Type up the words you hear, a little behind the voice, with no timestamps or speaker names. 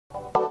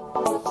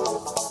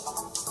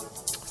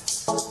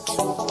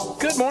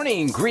Good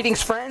morning,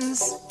 greetings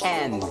friends,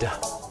 and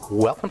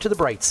welcome to The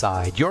Bright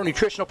Side, your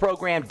nutritional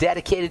program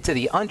dedicated to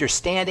the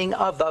understanding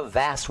of the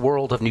vast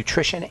world of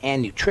nutrition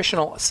and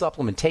nutritional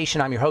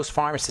supplementation. I'm your host,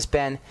 Pharmacist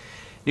Ben,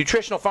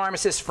 nutritional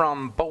pharmacist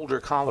from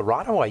Boulder,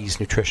 Colorado. I use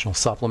nutritional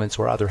supplements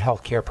where other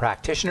healthcare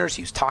practitioners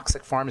use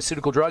toxic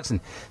pharmaceutical drugs and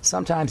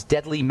sometimes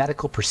deadly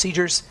medical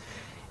procedures.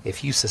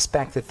 If you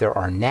suspect that there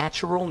are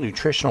natural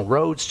nutritional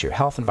roads to your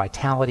health and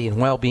vitality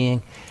and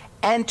well-being,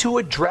 and to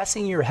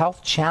addressing your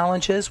health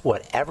challenges,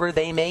 whatever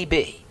they may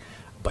be,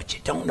 but you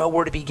don't know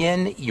where to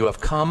begin, you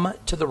have come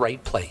to the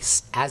right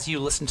place. As you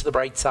listen to The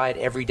Bright Side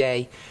every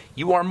day,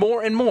 you are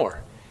more and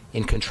more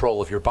in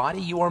control of your body.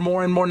 You are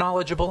more and more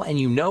knowledgeable, and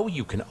you know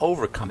you can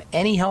overcome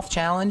any health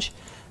challenge.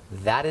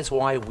 That is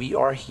why we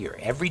are here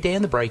every day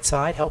on The Bright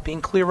Side,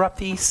 helping clear up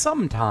the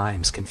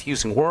sometimes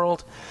confusing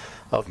world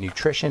of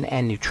nutrition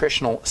and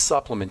nutritional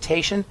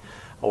supplementation.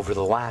 Over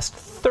the last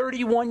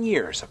 31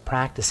 years of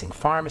practicing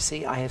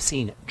pharmacy, I have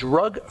seen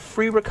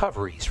drug-free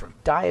recoveries from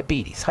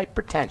diabetes,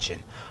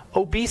 hypertension,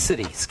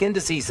 obesity, skin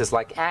diseases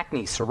like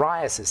acne,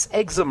 psoriasis,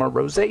 eczema,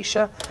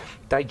 rosacea,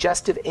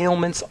 digestive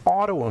ailments,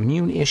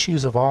 autoimmune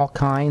issues of all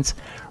kinds,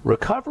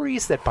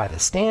 recoveries that by the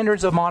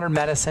standards of modern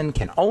medicine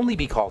can only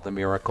be called a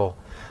miracle.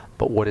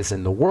 But what is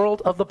in the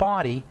world of the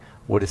body,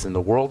 what is in the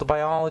world of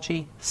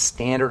biology,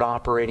 standard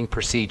operating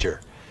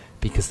procedure.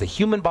 Because the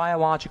human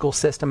biological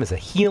system is a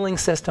healing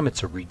system,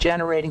 it's a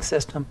regenerating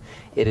system.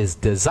 It is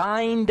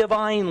designed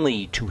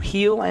divinely to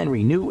heal and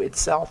renew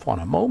itself on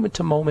a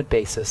moment-to-moment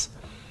basis.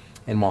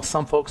 And while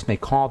some folks may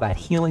call that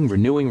healing,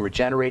 renewing,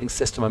 regenerating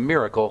system a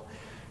miracle,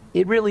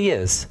 it really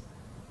is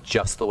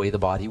just the way the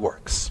body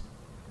works.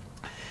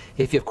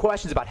 If you have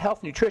questions about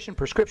health, nutrition,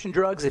 prescription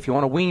drugs, if you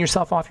want to wean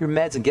yourself off your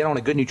meds and get on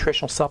a good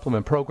nutritional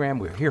supplement program,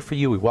 we're here for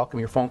you. We welcome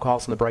your phone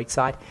calls on The Bright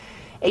Side.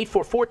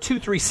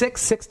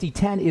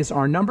 844-236-6010 is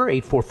our number,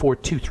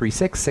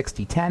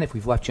 844-236-6010. If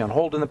we've left you on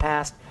hold in the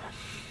past,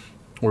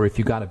 or if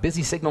you got a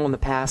busy signal in the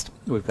past,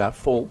 we've got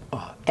full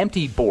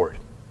empty board.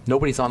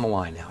 Nobody's on the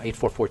line now.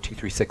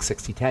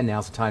 844-236-6010.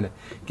 Now's the time to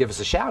give us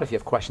a shout if you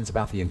have questions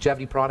about the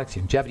longevity products, the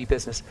longevity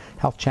business,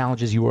 health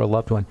challenges you or a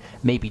loved one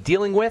may be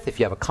dealing with.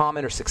 If you have a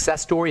comment or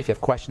success story, if you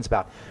have questions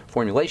about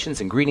formulations,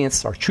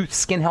 ingredients, our Truth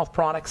Skin Health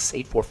products,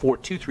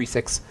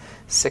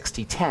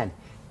 844-236-6010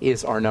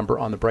 is our number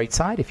on The Bright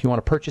Side. If you want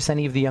to purchase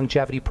any of the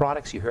longevity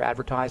products you hear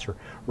advertised or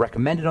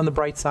recommended on The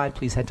Bright Side,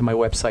 please head to my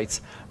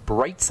websites,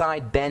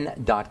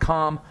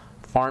 brightsideben.com,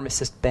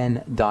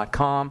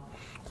 pharmacistben.com,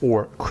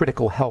 or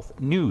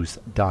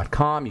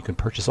criticalhealthnews.com. You can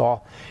purchase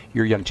all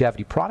your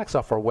longevity products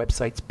off our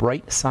websites,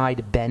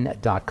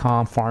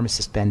 brightsideben.com,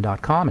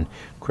 pharmacistben.com, and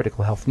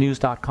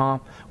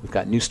criticalhealthnews.com. We've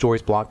got news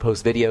stories, blog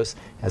posts, videos,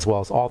 as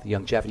well as all the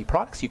longevity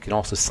products. You can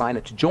also sign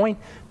up to join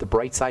the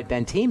Brightside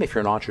Ben team if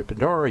you're an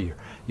entrepreneur, or you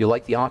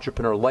like the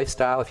entrepreneur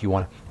lifestyle, if you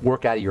want to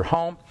work out of your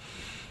home,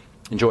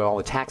 enjoy all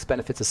the tax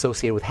benefits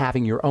associated with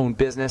having your own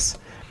business,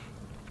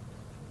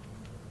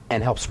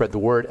 and help spread the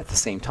word at the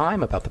same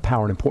time about the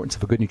power and importance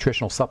of a good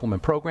nutritional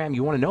supplement program.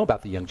 You want to know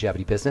about the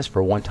longevity business for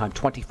a one-time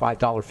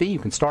 $25 fee. You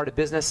can start a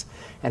business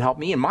and help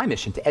me in my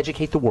mission to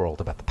educate the world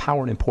about the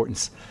power and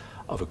importance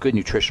of a good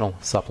nutritional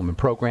supplement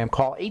program.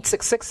 Call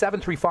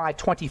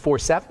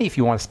 866-735-2470 if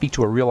you want to speak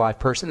to a real live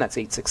person. That's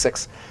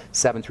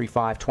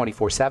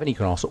 866-735-2470. You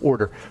can also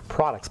order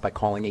products by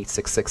calling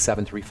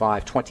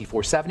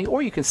 866-735-2470,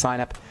 or you can sign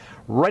up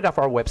right off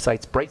our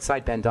websites,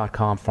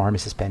 brightsideben.com,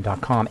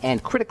 pharmacistben.com,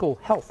 and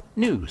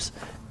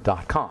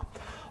criticalhealthnews.com.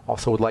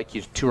 Also would like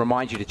you to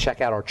remind you to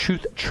check out our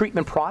Truth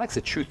Treatment products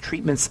at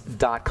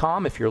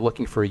truthtreatments.com if you're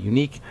looking for a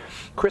unique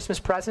Christmas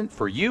present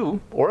for you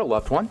or a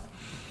loved one.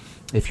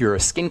 If you're a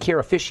skincare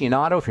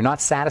aficionado, if you're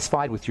not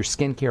satisfied with your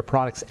skincare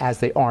products as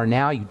they are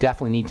now, you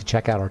definitely need to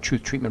check out our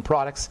Truth Treatment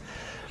products.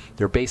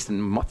 They're based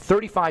in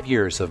 35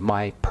 years of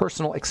my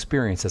personal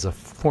experience as a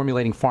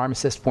formulating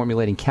pharmacist,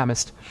 formulating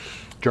chemist,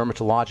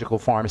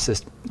 dermatological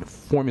pharmacist,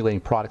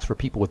 formulating products for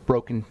people with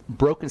broken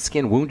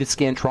skin, wounded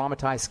skin,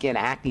 traumatized skin,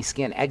 acne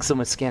skin,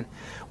 eczema skin.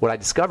 What I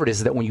discovered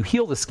is that when you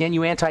heal the skin,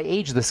 you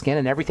anti-age the skin,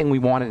 and everything we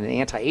want in an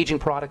anti-aging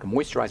product, a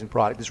moisturizing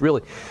product, is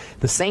really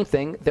the same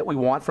thing that we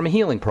want from a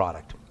healing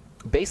product.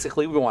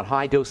 Basically, we want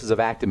high doses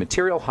of active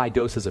material, high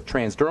doses of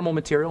transdermal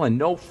material, and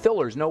no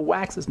fillers, no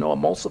waxes, no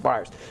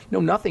emulsifiers, no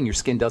nothing your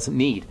skin doesn't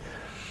need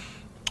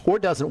or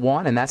doesn't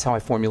want, and that's how I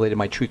formulated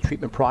my Truth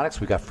Treatment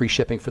products. We got free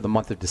shipping for the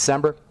month of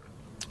December,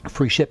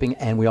 free shipping,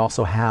 and we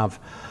also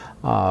have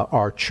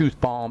our Truth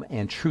Balm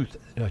and Truth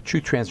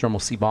Transdermal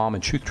C Balm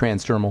and Truth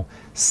Transdermal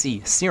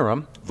C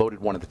Serum, voted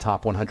one of the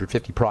top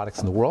 150 products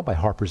in the world by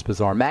Harper's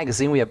Bazaar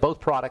magazine. We have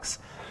both products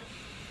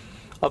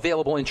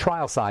available in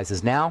trial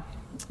sizes now.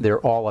 They're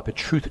all up at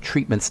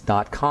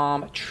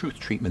truthtreatments.com,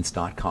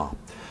 truthtreatments.com.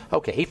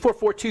 Okay,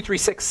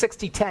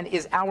 844-236-6010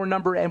 is our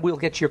number, and we'll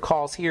get your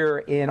calls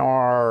here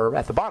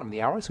at the bottom of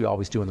the hour, as we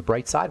always do on The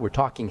Bright Side. We're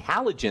talking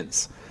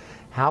halogens.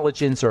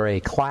 Halogens are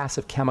a class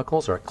of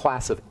chemicals, or a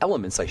class of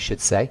elements, I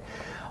should say,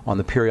 on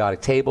the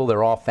periodic table.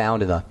 They're all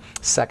found in the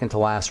second to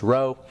last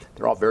row.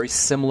 They're all very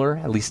similar,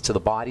 at least to the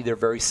body. They're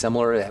very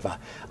similar. They have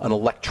an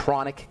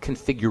electronic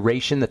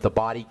configuration that the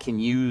body can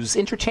use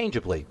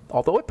interchangeably.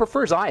 Although it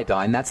prefers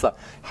iodine, that's the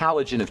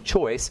halogen of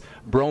choice.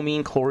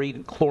 Bromine,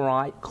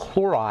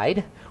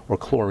 chloride, or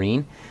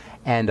chlorine,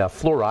 and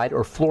fluoride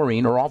or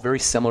fluorine are all very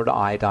similar to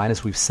iodine,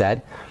 as we've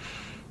said.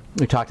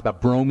 We talked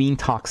about bromine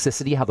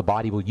toxicity, how the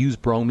body will use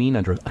bromine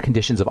under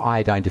conditions of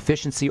iodine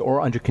deficiency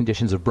or under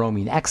conditions of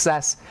bromine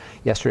excess.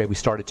 Yesterday we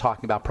started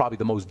talking about probably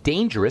the most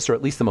dangerous, or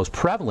at least the most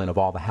prevalent of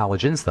all the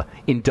halogens, the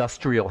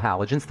industrial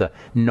halogens, the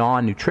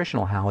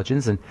non-nutritional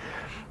halogens,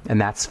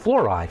 and that's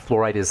fluoride.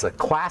 Fluoride is a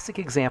classic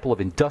example of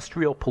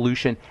industrial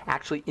pollution,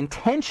 actually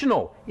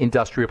intentional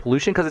industrial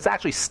pollution, because it's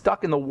actually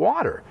stuck in the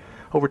water.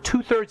 Over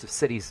 2/3 of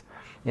cities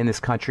in this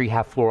country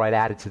have fluoride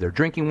added to their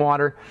drinking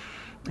water.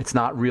 It's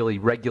not really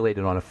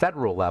regulated on a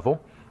federal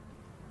level,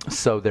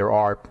 so there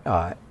are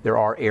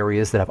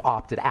areas that have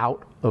opted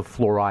out of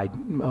fluoride,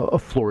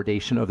 of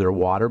fluoridation of their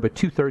water. But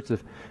 2/3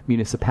 of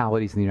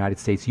municipalities in the United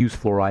States use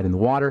fluoride in the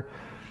water,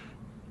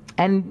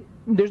 and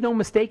there's no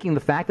mistaking the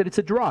fact that it's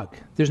a drug.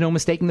 There's no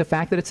mistaking the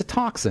fact that it's a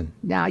toxin.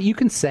 Now you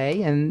can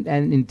say, and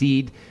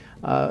indeed,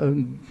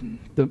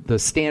 the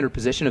standard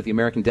position of the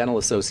American Dental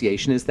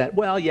Association is that,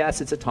 well, yes,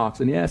 it's a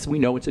toxin. Yes, we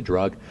know it's a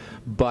drug,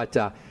 but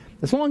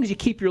as long as you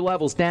keep your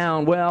levels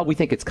down, well, we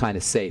think it's kind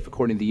of safe.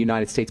 According to the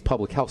United States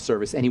Public Health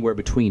Service, anywhere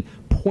between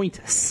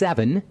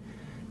 0.7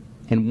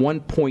 and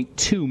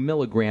 1.2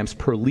 milligrams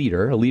per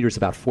liter. A liter is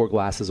about 4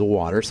 glasses of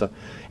water. So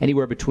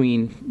anywhere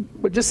between,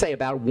 we'll just say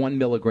about 1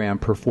 milligram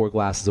per 4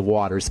 glasses of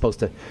water is supposed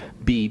to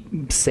be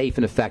safe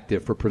and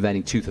effective for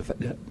preventing tooth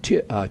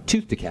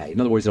decay. In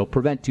other words, it'll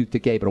prevent tooth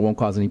decay, but it won't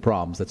cause any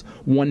problems. That's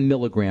 1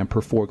 milligram per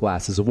 4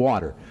 glasses of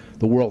water.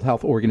 The World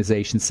Health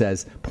Organization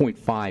says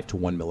 0.5 to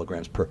 1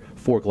 milligrams per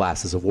 4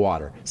 glasses of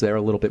water. So they're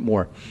a little bit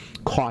more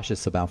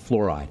cautious about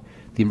fluoride.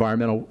 The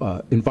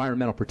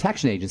Environmental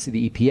Protection Agency,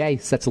 the EPA,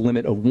 sets a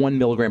limit of 1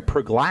 milligram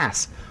per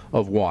glass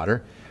of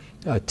water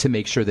to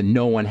make sure that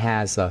no one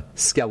has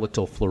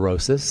skeletal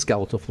fluorosis.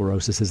 Skeletal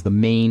fluorosis is the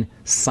main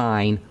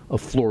sign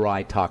of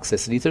fluoride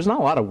toxicity. There's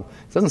not a lot of,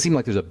 it doesn't seem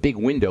like there's a big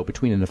window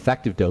between an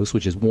effective dose,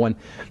 which is 1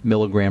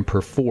 milligram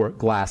per 4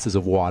 glasses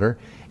of water,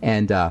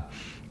 and a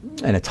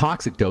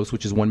toxic dose,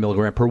 which is 1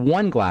 milligram per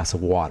 1 glass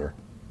of water.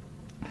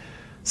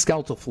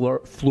 Skeletal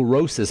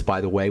fluorosis, by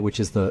the way,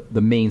 which is the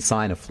main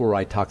sign of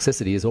fluoride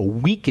toxicity, is a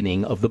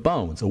weakening of the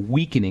bones, a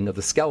weakening of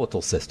the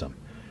skeletal system.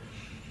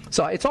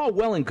 So it's all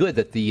well and good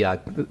that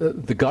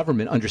the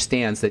government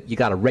understands that you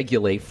got to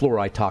regulate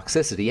fluoride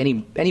toxicity.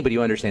 Anybody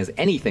who understands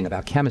anything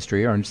about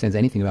chemistry or understands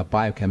anything about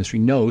biochemistry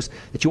knows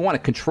that you want to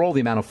control the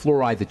amount of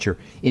fluoride that you're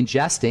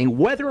ingesting,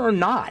 whether or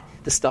not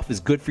the stuff is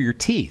good for your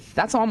teeth.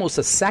 That's almost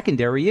a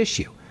secondary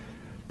issue.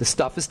 The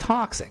stuff is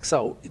toxic.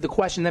 So the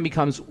question then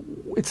becomes,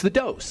 it's the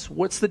dose.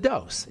 What's the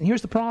dose? And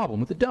here's the problem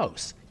with the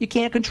dose. You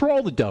can't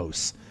control the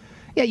dose.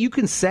 Yeah, you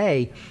can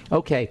say,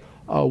 okay,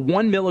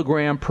 1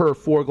 milligram per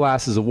 4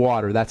 glasses of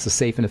water, that's a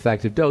safe and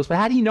effective dose. But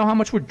how do you know how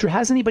much, how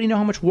does anybody know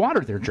how much water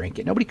they're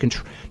drinking?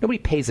 Nobody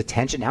pays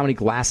attention to how many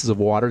glasses of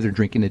water they're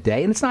drinking a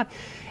day. And it's not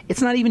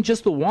even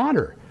just the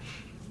water.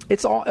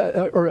 It's all,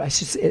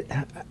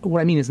 what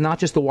I mean is not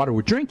just the water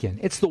we're drinking.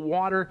 It's the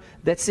water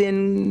that's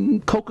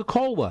in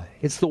Coca-Cola.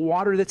 It's the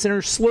water that's in our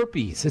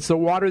Slurpees. It's the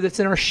water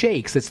that's in our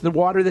shakes. It's the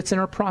water that's in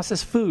our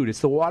processed food. It's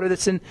the water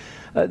that's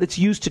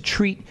used to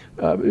treat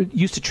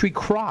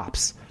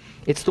crops.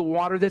 It's the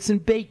water that's in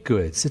baked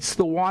goods. It's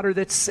the water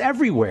that's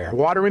everywhere.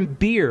 Water in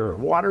beer.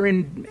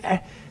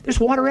 There's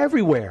water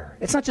everywhere.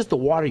 It's not just the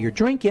water you're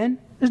drinking.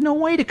 There's no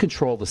way to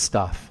control the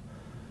stuff.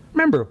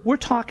 Remember, we're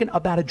talking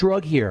about a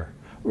drug here.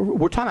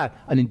 We're talking about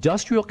an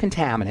industrial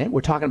contaminant,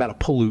 we're talking about a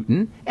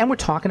pollutant, and we're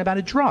talking about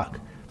a drug.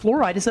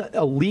 Fluoride is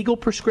a legal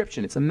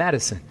prescription. It's a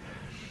medicine.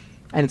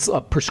 And it's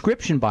a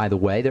prescription, by the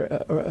way,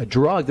 a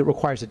drug that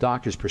requires a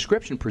doctor's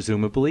prescription,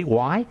 presumably.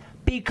 Why?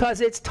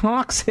 Because it's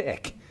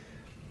toxic.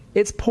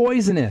 It's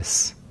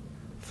poisonous.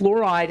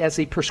 Fluoride, as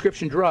a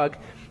prescription drug,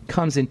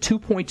 comes in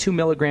 2.2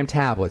 milligram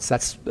tablets.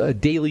 That's a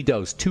daily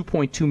dose,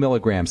 2.2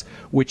 milligrams,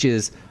 which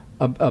is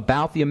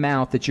about the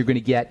amount that you're going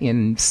to get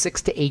in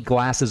 6 to 8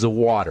 glasses of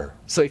water.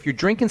 So if you're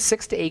drinking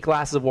 6 to 8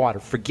 glasses of water,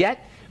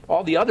 forget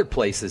all the other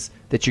places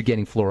that you're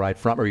getting fluoride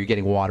from or you're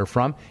getting water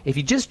from. If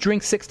you just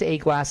drink 6 to 8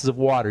 glasses of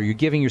water, you're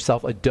giving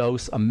yourself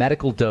a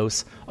medical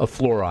dose of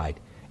fluoride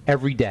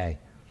every day.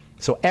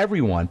 So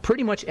everyone,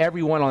 pretty much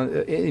everyone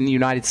in the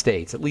United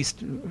States, at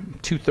least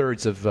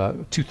two-thirds of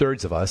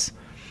us,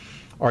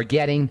 are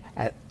getting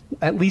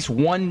at least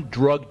 1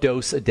 drug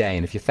dose a day.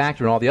 And if you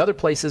factor in all the other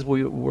places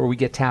where we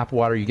get tap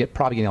water, you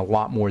probably getting a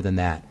lot more than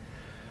that.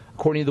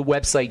 According to the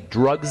website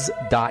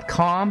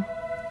drugs.com,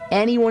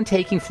 anyone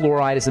taking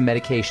fluoride as a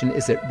medication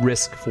is at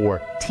risk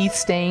for teeth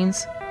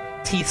stains,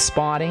 teeth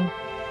spotting.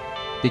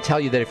 They tell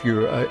you that if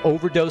you're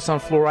overdose on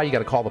fluoride, you got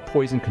to call the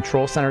Poison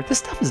Control Center. This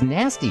stuff is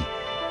nasty.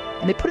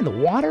 And they put it in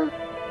the water?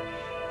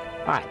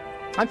 All right.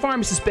 I'm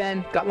Pharmacist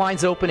Ben. Got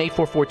lines open,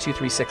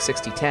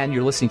 844-236-6010.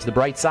 You're listening to The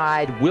Bright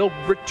Side. We'll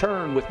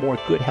return with more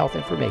good health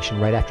information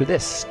right after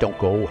this. Don't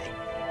go away.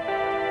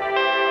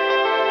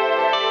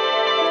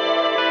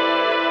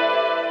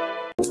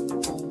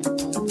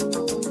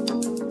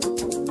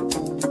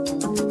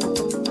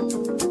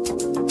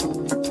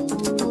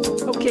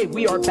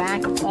 we are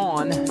back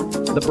on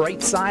the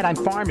bright side. I'm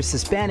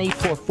Pharmacist Ben.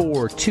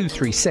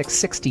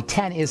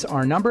 844-236-6010 is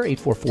our number.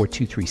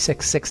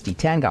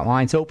 844-236-6010. Got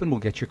lines open.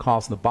 We'll get your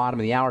calls in the bottom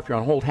of the hour. If you're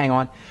on hold, hang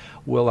on.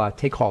 We'll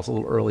take calls a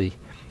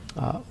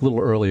little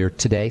earlier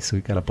today. So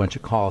we've got a bunch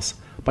of calls,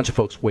 a bunch of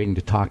folks waiting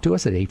to talk to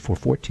us at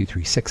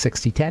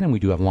 844-236-6010. And we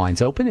do have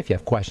lines open. If you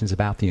have questions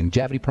about the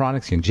longevity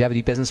products,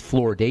 longevity business,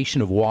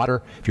 fluoridation of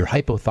water, if you're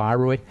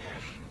hypothyroid,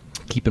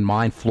 keep in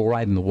mind,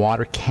 fluoride in the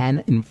water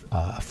can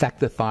affect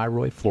the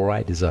thyroid.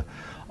 Fluoride is a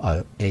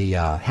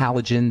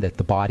halogen that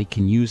the body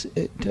can use.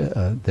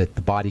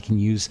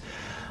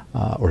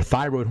 Or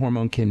thyroid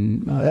hormone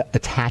can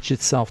attach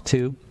itself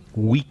to,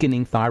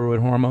 weakening thyroid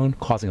hormone,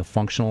 causing a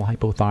functional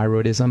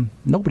hypothyroidism.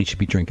 Nobody should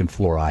be drinking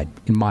fluoride,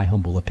 in my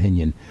humble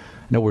opinion.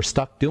 I know we're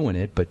stuck doing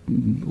it, but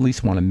at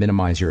least want to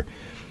minimize your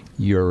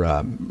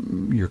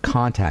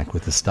contact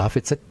with the stuff.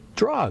 It's a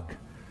drug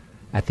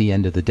at the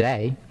end of the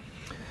day.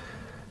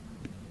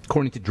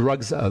 According to the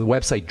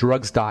website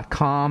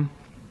drugs.com,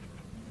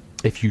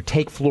 if you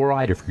take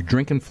fluoride, or if you're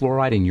drinking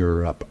fluoride and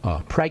you're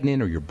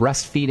pregnant or you're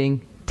breastfeeding,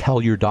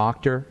 tell your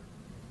doctor.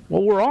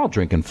 Well, we're all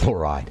drinking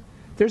fluoride.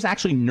 There's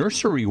actually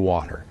nursery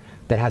water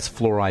that has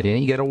fluoride in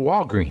it. You get at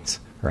Walgreens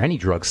or any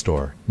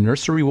drugstore.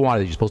 Nursery water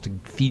that you're supposed to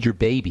feed your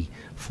baby.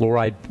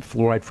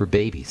 Fluoride for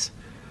babies.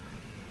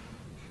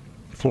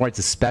 Fluoride's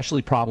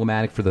especially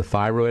problematic for the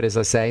thyroid, as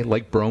I say,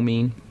 like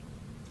bromine.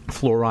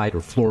 Fluoride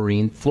or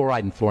fluorine, fluoride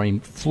and fluorine,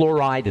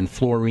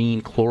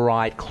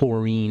 chloride,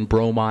 chlorine,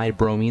 bromide,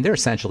 bromine. They're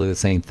essentially the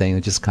same thing.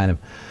 They're just kind of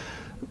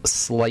a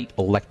slight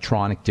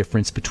electronic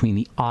difference between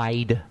the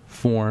 "ide"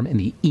 form and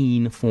the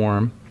 "ene"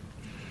 form.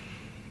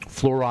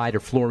 Fluoride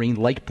or fluorine,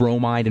 like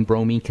bromide and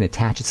bromine, can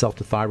attach itself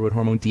to thyroid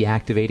hormone,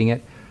 deactivating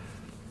it.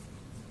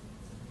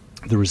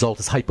 The result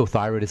is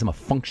hypothyroidism, a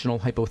functional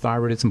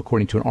hypothyroidism,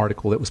 according to an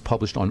article that was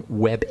published on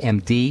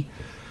WebMD.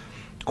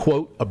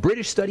 Quote, a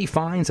British study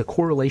finds a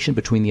correlation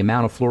between the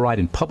amount of fluoride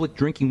in public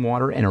drinking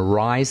water and a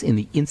rise in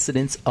the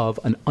incidence of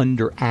an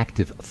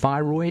underactive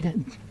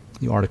thyroid.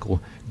 The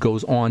article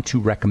goes on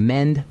to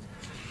recommend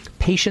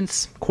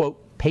patients, quote,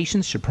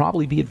 patients should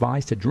probably be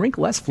advised to drink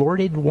less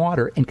fluoridated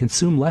water and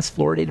consume less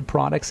fluoridated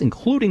products,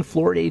 including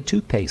fluoridated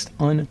toothpaste,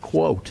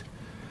 unquote.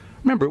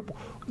 Remember,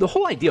 the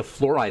whole idea of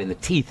fluoride in the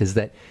teeth is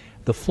that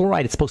the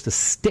fluoride is supposed to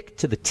stick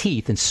to the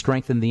teeth and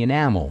strengthen the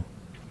enamel.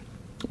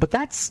 But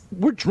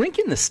we're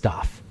drinking this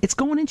stuff. It's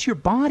going into your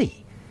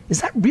body.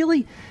 Does that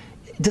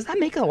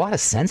make a lot of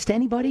sense to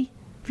anybody?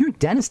 If you're a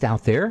dentist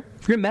out there,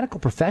 if you're a medical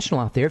professional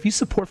out there, if you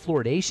support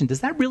fluoridation, does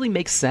that really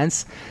make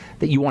sense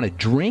that you want to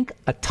drink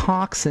a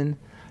toxin,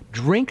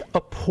 drink a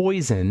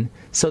poison,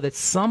 so that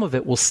some of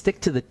it will stick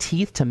to the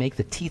teeth to make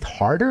the teeth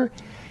harder?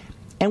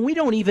 And we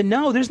don't even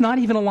know. There's not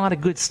even a lot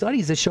of good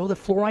studies that show that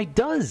fluoride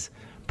does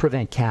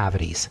prevent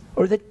cavities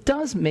or that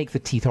does make the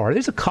teeth harder.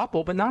 There's a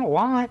couple, but not a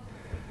lot.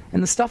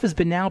 And the stuff has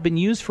now been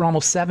used for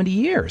almost 70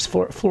 years.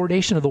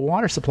 Fluoridation of the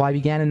water supply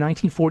began in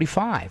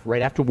 1945,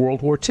 right after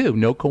World War II.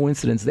 No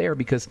coincidence there,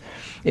 because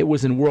it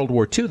was in World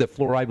War II that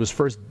fluoride was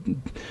first.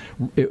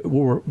 It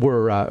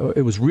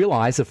was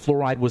realized that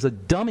fluoride was a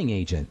dumbing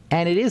agent,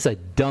 and it is a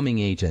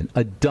dumbing agent,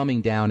 a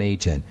dumbing down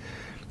agent.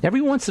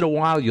 Every once in a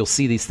while, you'll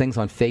see these things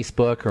on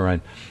Facebook or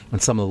on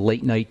some of the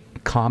late night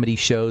comedy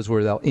shows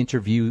where they'll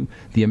interview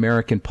the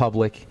American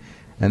public,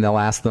 and they'll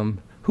ask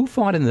them, who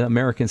fought in the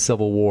American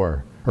Civil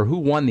War? Or who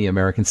won the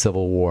American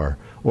Civil War?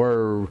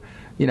 Or,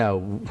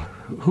 who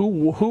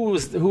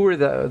were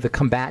the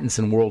combatants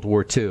in World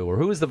War II? Or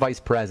who was the vice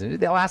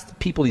president? They'll ask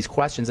people these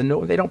questions, and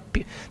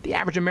the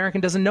average American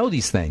doesn't know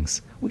these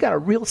things. We got a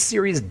real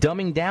serious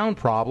dumbing down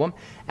problem,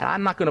 and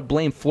I'm not going to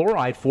blame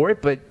fluoride for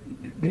it, but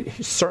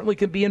it certainly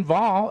can be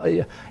involved.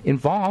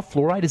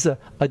 Fluoride is not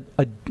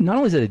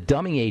only is it a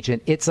dumbing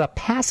agent, it's a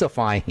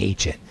pacifying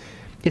agent.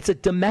 It's a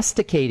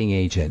domesticating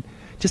agent.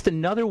 Just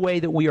another way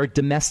that we are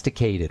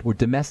domesticated. We're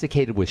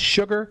domesticated with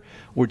sugar.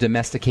 We're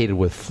domesticated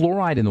with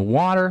fluoride in the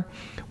water.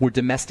 We're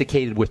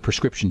domesticated with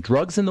prescription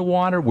drugs in the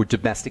water. We're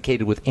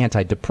domesticated with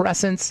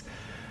antidepressants.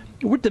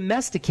 We're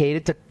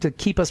domesticated to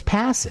keep us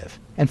passive.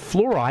 And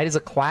fluoride is a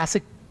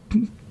classic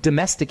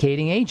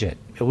domesticating agent.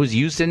 It was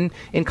used in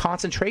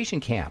concentration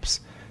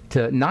camps,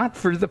 not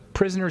for the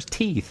prisoners'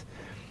 teeth,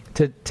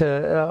 to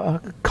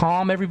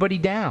calm everybody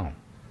down.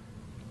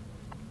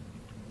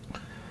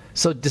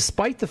 So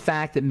despite the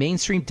fact that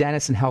mainstream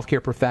dentists and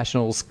healthcare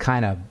professionals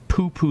kind of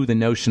poo-poo the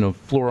notion of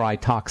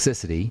fluoride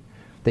toxicity,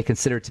 they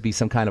consider it to be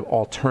some kind of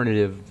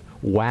alternative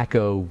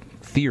wacko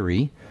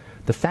theory,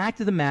 the fact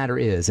of the matter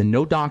is, and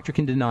no doctor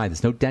can deny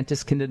this, no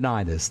dentist can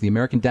deny this, the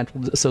American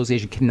Dental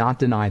Association cannot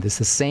deny this,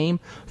 the same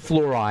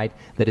fluoride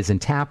that is in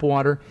tap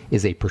water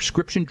is a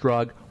prescription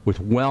drug with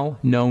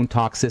well-known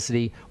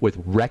toxicity, with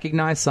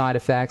recognized side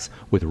effects,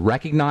 with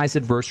recognized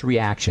adverse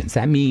reactions.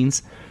 That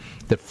means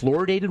that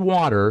fluoridated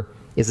water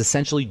is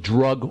essentially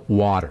drug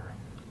water.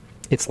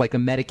 It's like a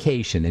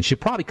medication and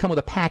should probably come with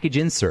a package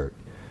insert.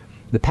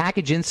 The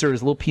package insert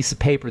is a little piece of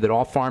paper that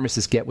all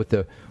pharmacists get with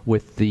the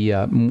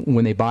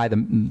when they buy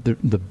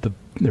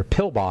their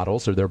pill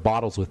bottles or their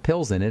bottles with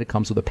pills in it. It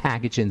comes with a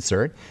package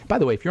insert. By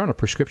the way, if you're on a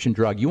prescription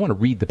drug, you want to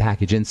read the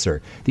package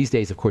insert. These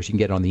days, of course, you can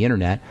get it on the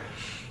internet.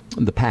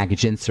 The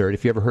package insert.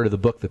 If you ever heard of the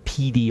book, the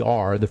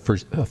PDR,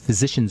 the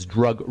Physician's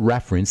Drug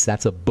Reference,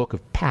 that's a book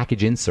of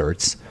package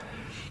inserts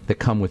that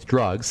come with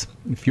drugs.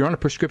 If you're on a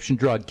prescription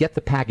drug, get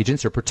the package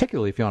insert,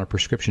 particularly if you're on a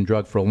prescription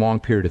drug for a long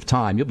period of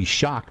time. You'll be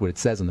shocked what it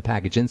says on the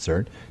package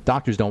insert.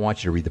 Doctors don't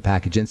want you to read the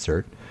package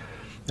insert.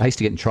 I used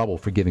to get in trouble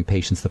for giving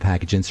patients the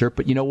package insert,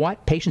 but you know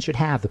what? Patients should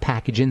have the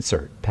package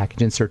insert.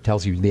 Package insert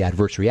tells you the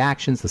adverse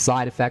reactions, the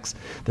side effects,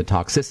 the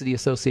toxicity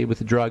associated with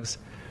the drugs.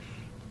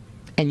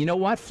 And you know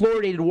what?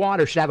 Fluoridated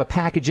water should have a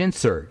package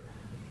insert,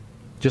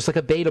 just like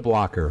a beta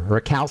blocker or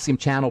a calcium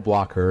channel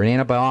blocker or an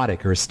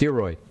antibiotic or a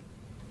steroid.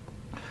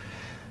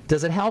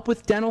 Does it help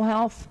with dental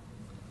health?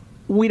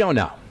 We don't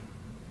know.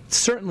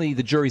 Certainly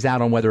the jury's out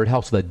on whether it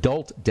helps with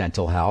adult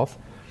dental health.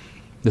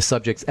 The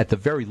subject's at the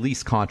very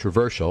least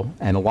controversial,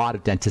 and a lot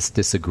of dentists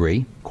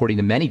disagree. According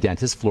to many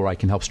dentists, fluoride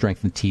can help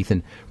strengthen teeth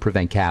and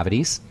prevent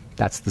cavities.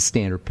 That's the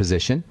standard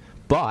position.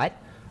 But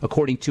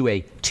according to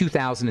a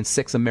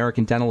 2006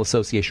 American Dental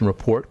Association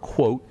report,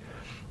 quote,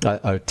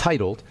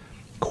 titled,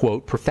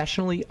 quote,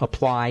 professionally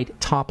applied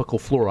topical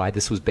fluoride.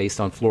 This was based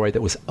on fluoride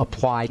that was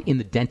applied in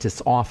the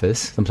dentist's office.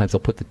 Sometimes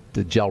they'll put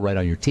the gel right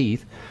on your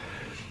teeth.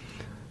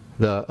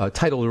 The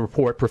title of the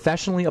report,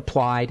 Professionally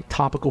Applied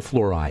Topical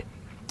Fluoride,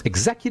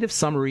 Executive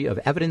Summary of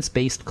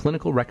Evidence-Based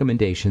Clinical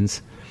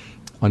Recommendations,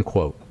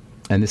 unquote.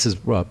 And this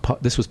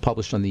was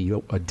published on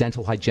the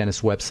dental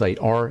hygienist website,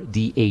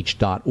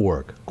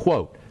 rdh.org.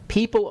 Quote,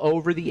 people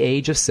over the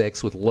age of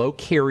 6 with low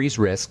caries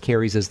risk,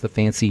 caries is the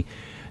fancy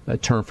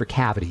term for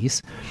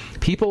cavities.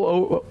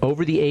 People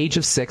over the age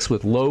of 6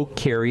 with low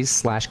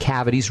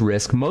caries/cavities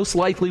risk most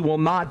likely will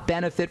not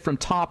benefit from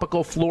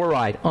topical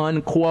fluoride,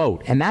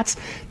 unquote. And that's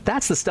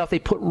the stuff they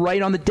put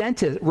right on the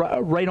dentist,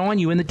 right on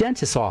you in the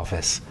dentist's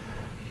office.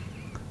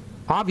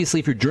 Obviously,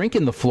 if you're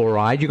drinking the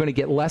fluoride, you're going to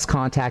get less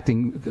contact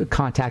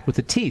with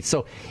the teeth.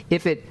 So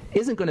if it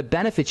isn't going to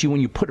benefit you when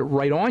you put it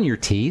right on your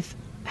teeth,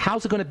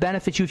 how's it going to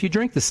benefit you if you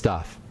drink the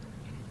stuff?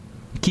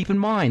 Keep in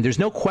mind, there's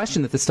no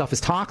question that this stuff is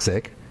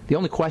toxic. The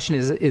only question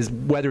is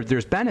whether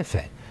there's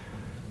benefit.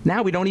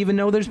 Now we don't even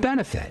know there's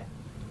benefit.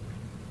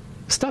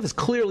 Stuff is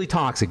clearly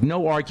toxic.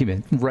 No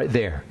argument right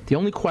there. The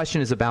only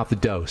question is about the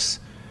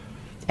dose.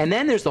 And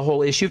then there's the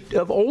whole issue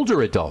of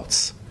older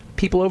adults.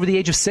 People over the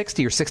age of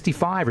 60 or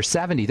 65 or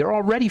 70, they're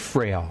already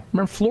frail.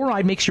 Remember,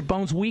 fluoride makes your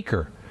bones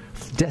weaker.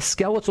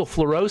 Skeletal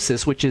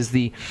fluorosis, which is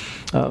the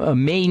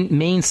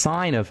main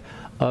sign of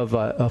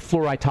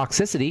fluoride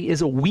toxicity,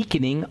 is a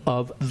weakening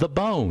of the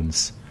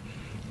bones.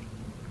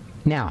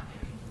 Now,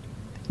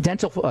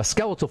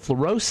 skeletal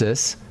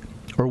fluorosis,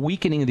 or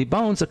weakening of the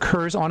bones,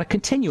 occurs on a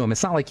continuum.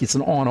 It's not like it's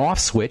an on-off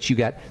switch. You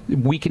got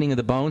weakening of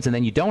the bones, and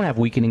then you don't have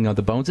weakening of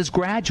the bones. It's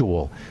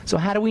gradual. So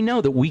how do we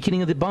know that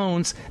weakening of the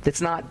bones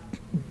that's not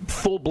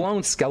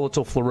full-blown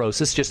skeletal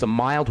fluorosis, just a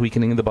mild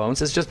weakening of the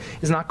bones,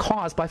 is not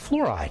caused by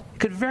fluoride? It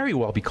could very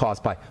well be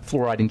caused by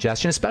fluoride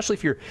ingestion, especially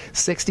if you're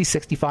 60,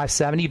 65,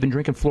 70, you've been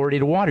drinking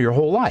fluoridated water your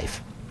whole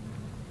life.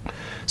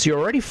 So you're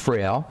already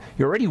frail,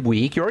 you're already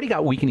weak, you already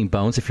got weakening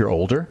bones if you're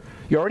older,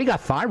 you already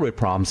got thyroid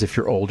problems if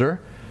you're older.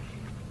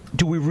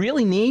 Do we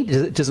really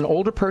does an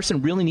older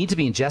person really need to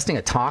be ingesting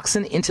a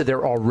toxin into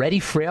their already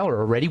frail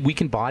or already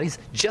weakened bodies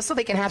just so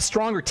they can have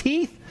stronger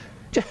teeth?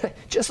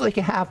 Just so they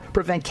can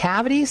prevent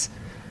cavities?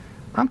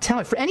 I'm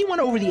telling you, for anyone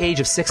over the age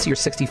of 60 or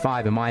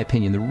 65, in my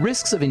opinion, the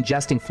risks of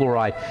ingesting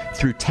fluoride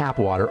through tap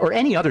water, or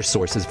any other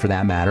sources for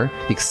that matter,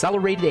 the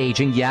accelerated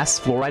aging, yes,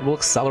 fluoride will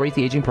accelerate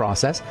the aging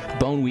process,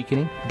 bone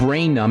weakening,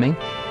 brain numbing,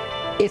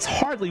 it's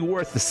hardly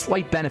worth the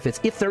slight benefits,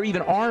 if there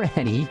even are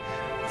any,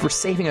 for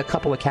saving a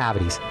couple of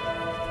cavities.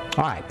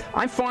 All right,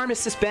 I'm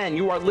Pharmacist Ben.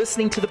 You are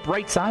listening to The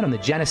Bright Side on the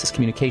Genesis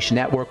Communication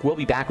Network. We'll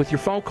be back with your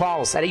phone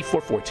calls at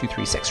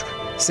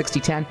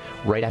 844-236-6010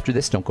 right after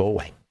this. Don't go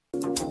away.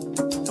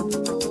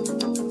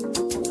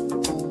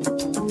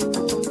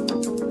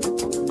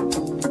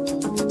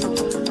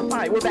 All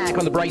right, we're back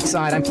on The Bright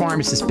Side. I'm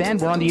Pharmacist Ben.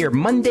 We're on the air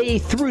Monday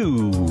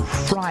through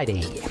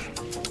Friday,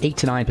 8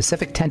 to 9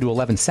 Pacific, 10 to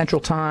 11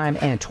 Central Time,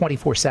 and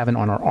 24/7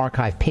 on our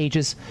archive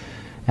pages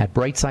at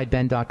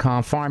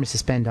brightsideben.com,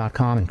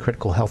 pharmacistben.com, and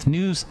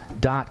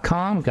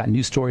criticalhealthnews.com. We've got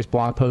news stories,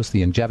 blog posts,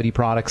 the longevity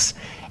products,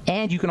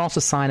 and you can also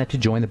sign up to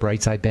join the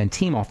Brightside Ben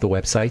team off the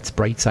websites,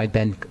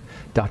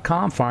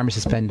 brightsideben.com,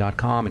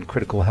 pharmacistben.com, and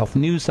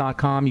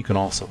criticalhealthnews.com. You can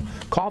also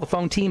call the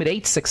phone team at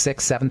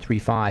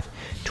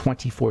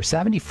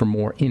 866-735-2470 for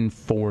more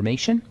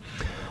information.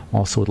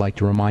 Also would like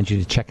to remind you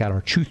to check out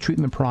our Truth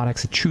Treatment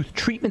products at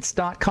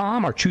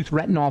truthtreatments.com, our Truth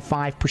Retinol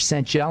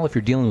 5% gel if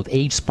you're dealing with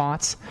age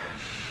spots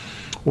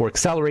or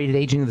accelerated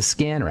aging of the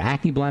skin or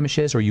acne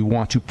blemishes, or you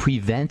want to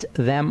prevent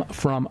them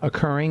from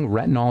occurring.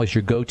 Retinol is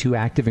your go-to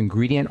active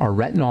ingredient. Our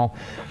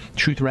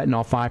Truth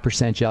Retinol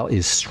 5% gel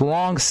is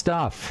strong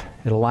stuff.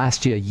 It'll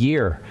last you a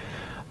year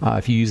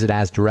If you use it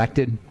as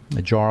directed,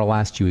 a jar will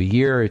last you a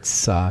year.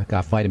 It's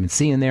got vitamin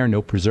C in there,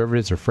 no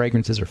preservatives or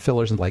fragrances or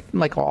fillers, and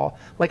like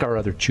our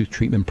other tooth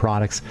treatment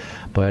products.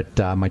 But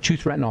my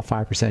Truth Retinol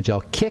 5%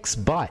 gel kicks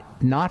butt,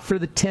 not for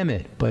the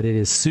timid, but it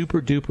is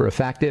super duper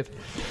effective.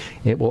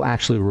 It will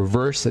actually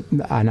reverse it,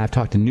 and I've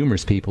talked to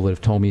numerous people that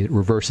have told me it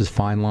reverses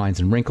fine lines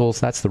and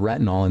wrinkles. That's the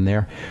retinol in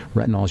there.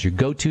 Retinol is your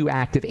go-to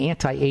active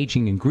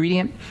anti-aging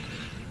ingredient.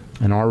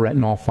 And our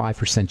retinol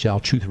 5%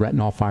 gel, Truth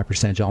Retinol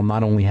 5% gel,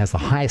 not only has the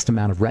highest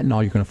amount of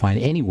retinol you're going to find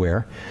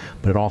anywhere,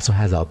 but it also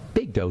has a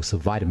big dose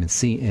of vitamin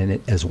C in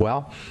it as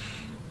well.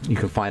 You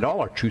can find all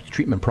our Truth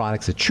Treatment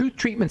products at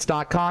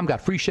truthtreatments.com.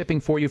 Got free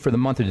shipping for you for the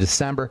month of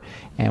December.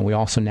 And we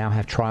also now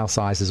have trial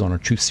sizes on our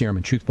Truth Serum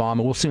and Truth Balm.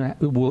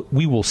 And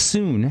we will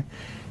soon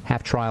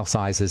have trial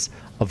sizes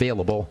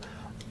available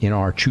in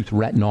our Truth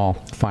Retinol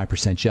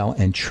 5% gel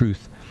and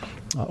Truth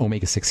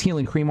Omega-6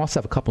 Healing Cream.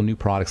 Also have a couple new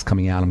products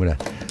coming out. I'm going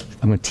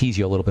to tease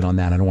you a little bit on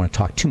that. I don't want to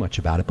talk too much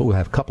about it, but we'll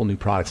have a couple new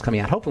products coming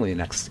out hopefully in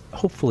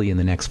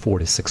the next 4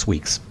 to 6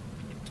 weeks.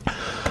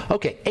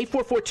 Okay,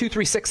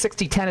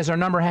 844-236-6010 is our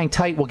number. Hang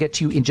tight. We'll get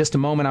to you in just a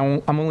moment.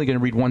 I'm only going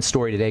to read one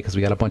story today because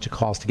we got a bunch of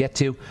calls to get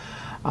to.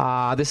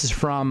 This is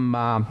from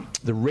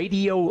the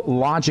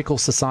Radiological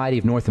Society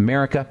of North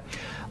America.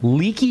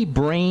 Leaky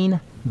blood-brain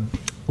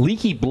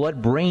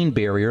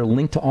barrier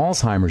linked to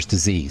Alzheimer's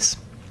disease.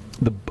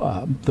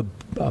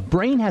 The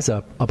brain has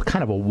a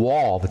kind of a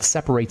wall that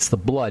separates the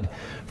blood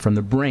from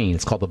the brain.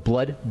 It's called the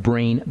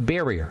blood-brain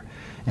barrier.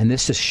 And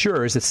this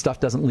assures that stuff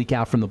doesn't leak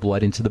out from the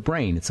blood into the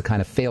brain. It's a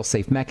kind of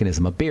fail-safe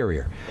mechanism, a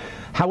barrier.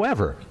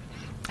 However,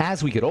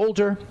 as we get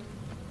older,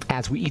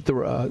 as we eat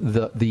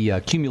the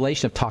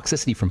accumulation of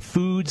toxicity from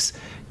foods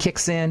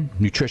kicks in,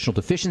 nutritional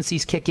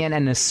deficiencies kick in,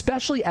 and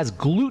especially as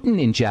gluten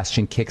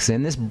ingestion kicks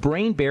in, this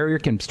brain barrier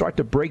can start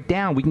to break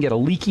down. We can get a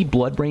leaky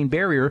blood-brain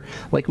barrier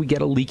like we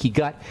get a leaky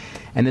gut,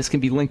 and this can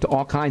be linked to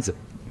all kinds of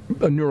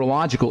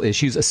neurological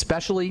issues,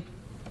 especially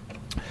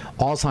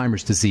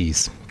Alzheimer's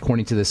disease.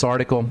 According to this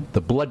article, the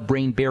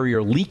blood-brain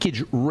barrier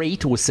leakage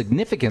rate was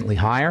significantly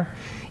higher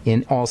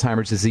in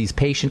Alzheimer's disease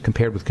patient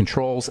compared with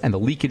controls, and the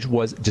leakage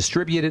was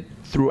distributed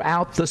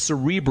throughout the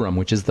cerebrum,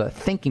 which is the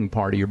thinking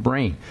part of your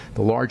brain,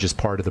 the largest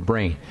part of the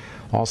brain.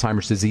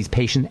 Alzheimer's disease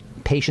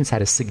patients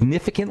had a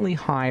significantly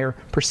higher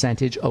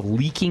percentage of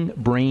leaking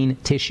brain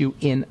tissue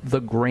in the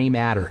gray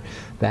matter.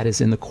 That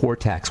is in the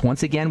cortex.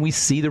 Once again, we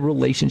see the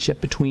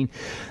relationship between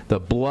the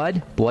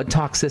blood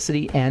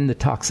toxicity, and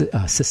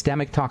the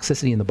systemic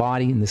toxicity in the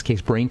body, in this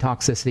case brain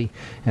toxicity.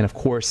 And of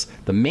course,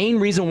 the main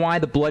reason why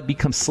the blood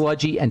becomes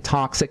sludgy and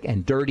toxic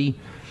and dirty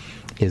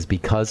is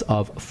because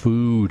of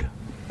food.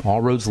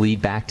 All roads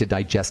lead back to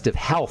digestive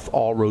health.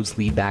 All roads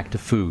lead back to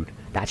food.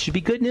 That should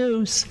be good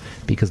news,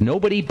 because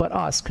nobody but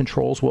us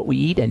controls what we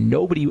eat, and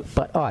nobody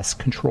but us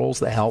controls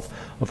the health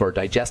of our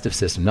digestive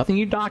system. Nothing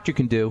your doctor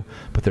can do,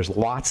 but there's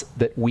lots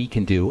that we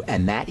can do,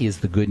 and that is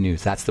the good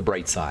news. That's the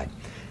bright side.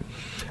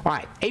 All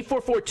right,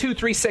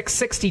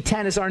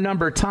 844-236-6010 is our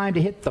number. Time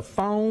to hit the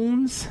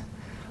phones.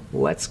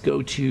 Let's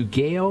go to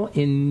Gail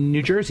in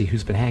New Jersey,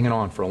 who's been hanging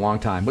on for a long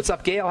time. What's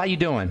up, Gail? How you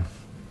doing?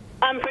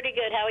 I'm pretty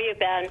good. How are you,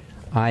 Ben?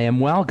 I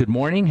am well. Good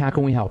morning. How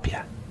can we help you?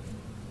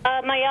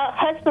 My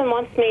husband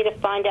wants me to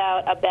find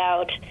out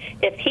about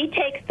if he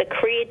takes the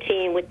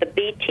creatine with the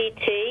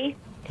BTT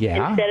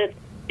instead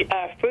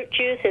of fruit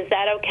juice. Is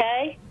that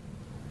okay?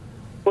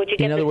 Would you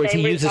get in other the words,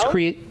 same he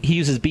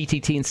uses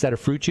BTT instead of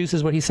fruit juice,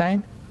 is what he's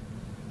saying?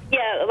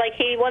 Yeah, like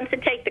he wants to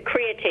take the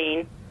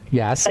creatine.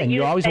 Yes, and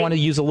you always want to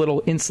use a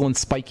little insulin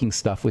spiking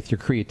stuff with your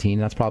creatine.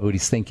 That's probably what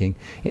he's thinking.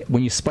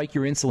 When you spike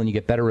your insulin, you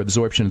get better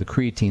absorption of the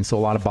creatine. So a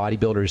lot of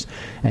bodybuilders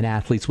and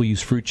athletes will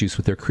use fruit juice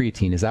with their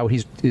creatine. Is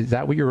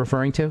that what you're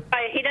referring to?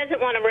 He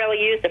doesn't want to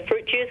really use the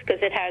fruit juice because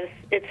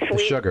it's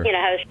sweet, sugar.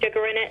 Has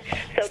sugar in it.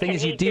 So the thing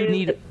is, you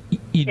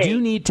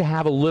do need to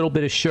have a little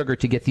bit of sugar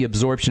to get the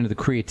absorption of the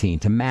creatine,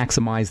 to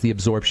maximize the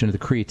absorption of the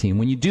creatine.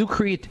 When you do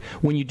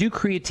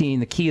creatine,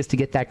 the key is to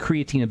get that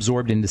creatine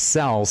absorbed into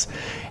cells,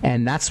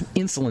 and that's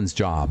insulin's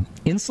job.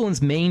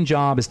 Insulin's main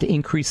job is to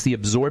increase the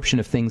absorption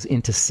of things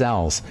into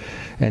cells,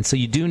 and so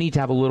you do need to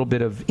have a little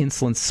bit of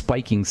insulin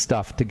spiking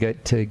stuff to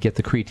get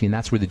the creatine.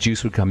 That's where the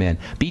juice would come in.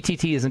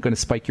 BTT isn't going to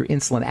spike your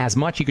insulin as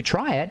much. You could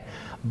try it,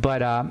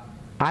 but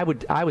I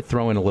would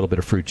throw in a little bit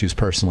of fruit juice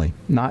personally.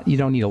 You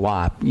don't need a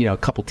lot. A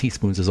couple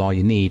teaspoons is all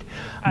you need.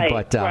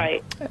 But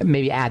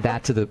maybe add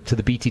that to the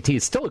BTT.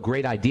 It's still a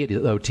great idea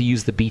though to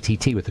use the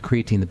BTT with the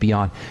creatine, the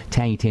Beyond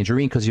Tangy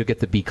Tangerine, because you'll get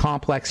the B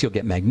complex, you'll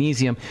get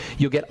magnesium,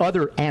 you'll get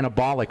other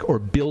anabolic or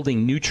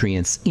building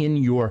nutrients in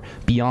your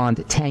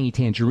Beyond Tangy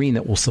Tangerine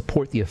that will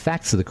support the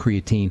effects of the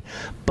creatine.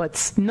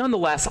 But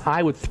nonetheless,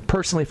 I would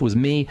personally, if it was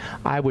me,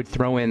 I would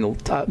throw in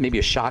maybe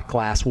a shot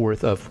glass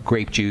worth of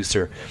grape juice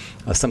or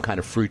some kind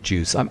of fruit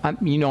juice. I'm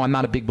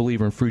not a big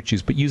believer in fruit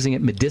juice, but using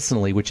it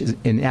medicinally, which is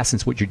in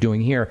essence what you're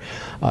doing here,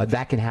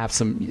 that can have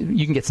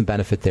you can get some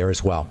benefit there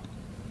as well.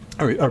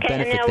 Or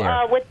benefit and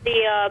now, there. With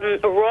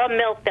the raw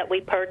milk that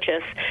we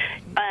purchase,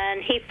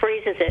 and he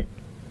freezes it,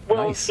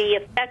 will the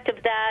effect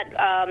of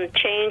that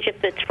change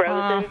if it's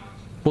frozen?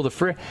 Well,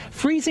 the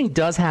freezing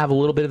does have a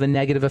little bit of a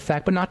negative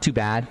effect, but not too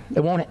bad.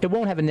 It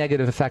won't have a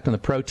negative effect on the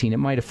protein. It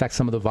might affect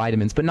some of the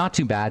vitamins, but not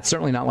too bad.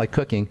 Certainly not like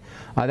cooking.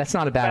 That's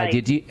not a bad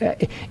idea.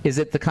 Is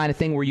it the kind of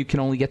thing where you can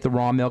only get the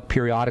raw milk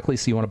periodically,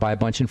 so you want to buy a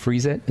bunch and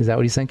freeze it? Is that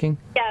what he's thinking?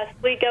 Yes,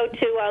 we go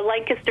to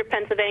Lancaster,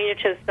 Pennsylvania,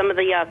 to some of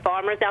the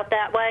farmers out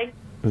that way.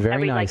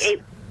 Very nice.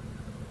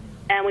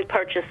 And we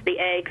purchase the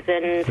eggs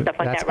and stuff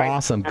like that. That's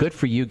awesome. Good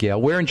for you, Gail.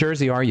 Where in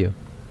Jersey are you?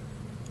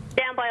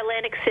 Down by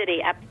Atlantic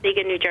City,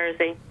 Appomattox, New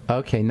Jersey.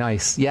 Okay,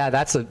 nice. Yeah,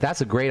 that's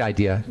a great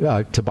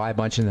idea to buy a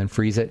bunch and then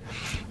freeze it.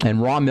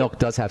 And raw milk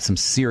does have some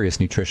serious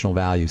nutritional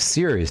value,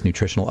 serious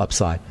nutritional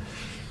upside.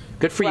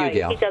 Good for you,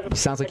 Gail.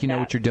 Sounds like you know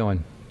what you're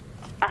doing.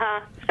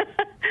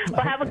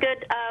 Well, have a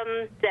good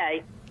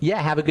day.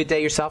 Yeah, have a good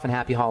day yourself and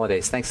happy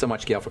holidays. Thanks so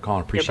much, Gail, for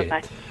calling. Appreciate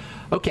it.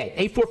 Okay,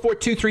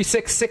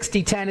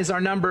 844-236-6010 is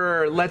our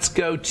number. Let's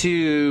go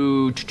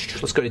to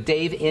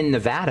Dave in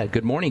Nevada.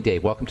 Good morning,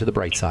 Dave. Welcome to the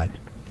Bright Side.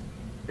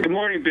 Good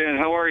morning, Ben.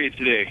 How are you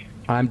today?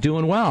 I'm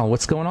doing well.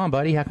 What's going on,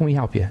 buddy? How can we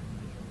help you?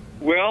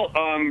 Well,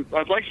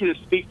 I'd like you to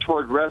speak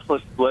toward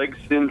restless leg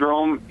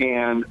syndrome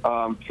and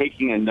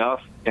taking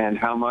enough and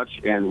how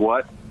much and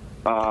what.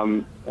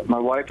 My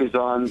wife is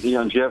on the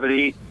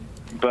longevity,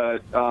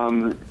 but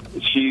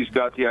she's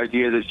got the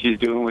idea that she's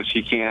doing what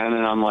she can,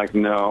 and I'm like,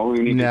 no. We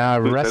need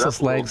to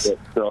restless legs.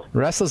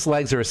 Restless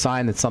legs are a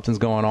sign that something's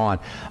going on.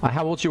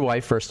 How old's your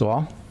wife, first of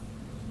all?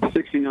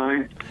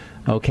 69.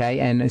 Okay,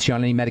 and is she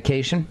on any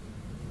medication?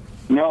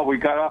 No, we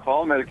got off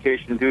all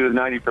medication due to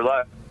 90 for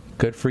life.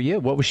 Good for you.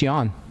 What was she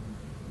on?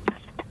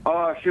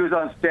 She was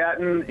on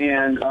statin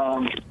and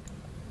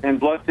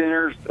blood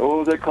thinners. What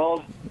was it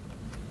called?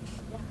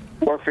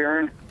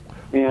 Warfarin.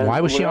 And why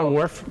was she on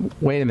warfarin?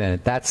 Wait a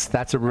minute.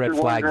 That's a red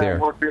flag there.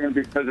 Warfarin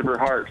because of her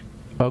heart.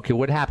 Okay,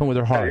 what happened with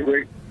her heart?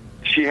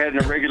 She had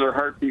an irregular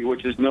heartbeat,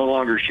 which is no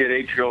longer. She had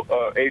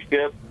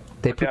AFib.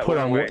 They put her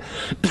on.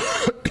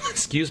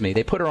 Excuse me.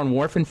 They put her on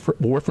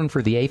warfarin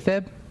for the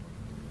AFib.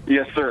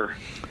 Yes, sir.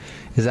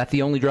 Is that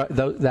the only drug?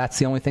 That's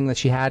the only thing that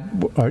she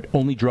had. Or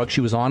only drug she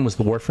was on was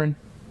the warfarin.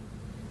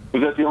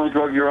 Was that the only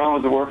drug you were on?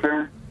 Was the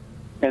warfarin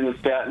and the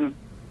statin?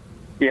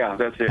 Yeah,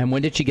 that's it. And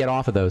when did she get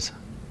off of those?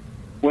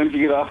 When did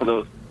you get off of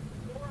those?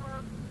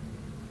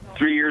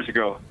 3 years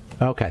ago.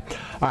 Okay.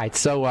 All right.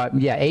 So,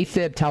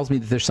 AFib tells me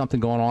that there's something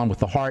going on with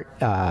the heart,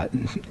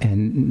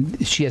 and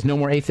she has no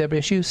more AFib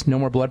issues, no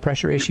more blood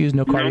pressure issues,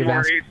 no cardiovascular. No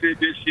more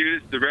AFib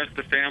issues. The rest of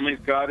the family's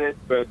got it,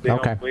 but they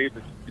don't believe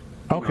it.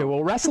 Okay,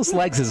 well, restless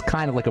legs is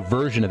kind of like a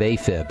version of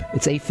AFib.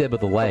 It's AFib of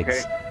the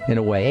legs, in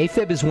a way.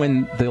 AFib is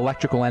when the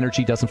electrical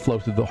energy doesn't flow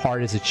through the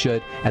heart as it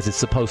should, as it's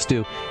supposed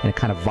to, and it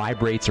kind of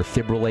vibrates or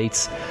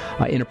fibrillates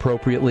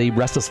inappropriately.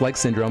 Restless leg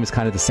syndrome is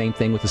kind of the same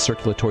thing with the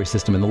circulatory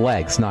system in the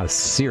legs. Not as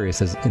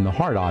serious as in the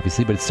heart,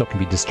 obviously, but it still can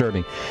be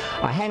disturbing.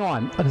 Hang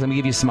on, because I'm going to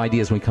give you some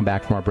ideas when we come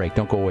back from our break.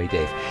 Don't go away,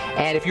 Dave.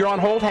 And if you're on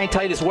hold, hang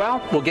tight as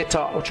well. We'll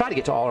try to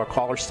get to all our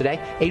callers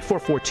today.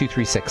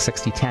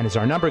 844-236-6010 is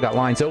our number. Got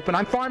lines open.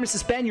 I'm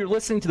Pharmacist Ben. You're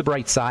listening to The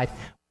Bright Side.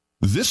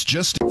 This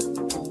just...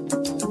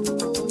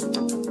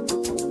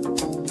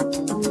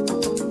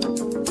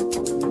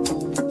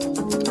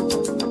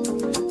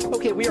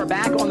 Okay, we are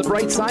back on The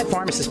Bright Side.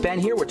 Pharmacist Ben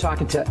here. We're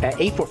talking to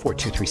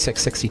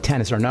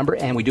 844-236-6010 is our number,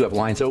 and we do have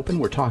lines open.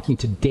 We're talking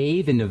to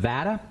Dave in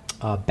Nevada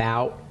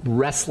about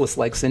restless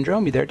leg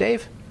syndrome. You there,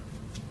 Dave?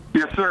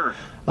 Yes, sir.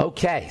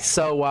 Okay,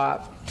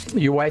 so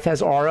your wife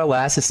has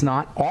RLS. It's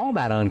not all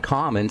that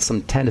uncommon.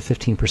 Some 10 to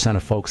 15%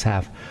 of folks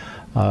have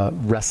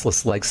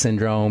restless leg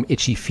syndrome,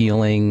 itchy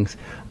feelings,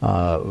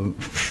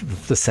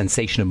 the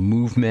sensation of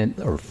movement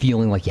or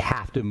feeling like you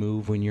have to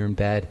move when you're in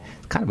bed.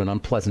 It's kind of an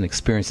unpleasant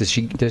experience.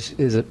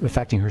 Is it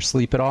affecting her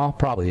sleep at all?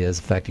 Probably is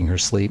affecting her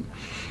sleep.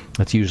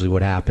 That's usually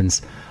what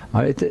happens.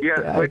 It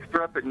wakes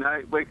her up at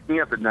night. Wakes me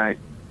up at night.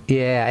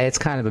 Yeah, it's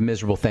kind of a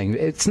miserable thing.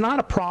 It's not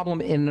a problem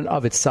in and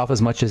of itself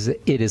as much as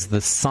it is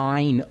the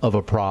sign of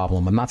a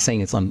problem. I'm not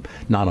saying it's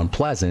not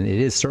unpleasant. It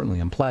is certainly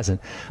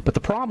unpleasant. But the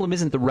problem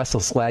isn't the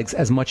restless legs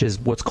as much as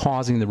what's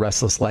causing the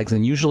restless legs.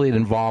 And usually it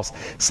involves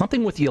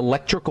something with the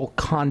electrical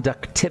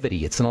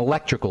conductivity. It's an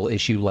electrical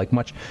issue, like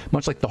much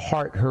like the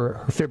heart,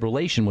 her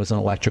fibrillation was an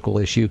electrical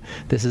issue.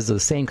 This is the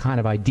same kind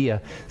of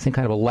idea, same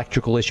kind of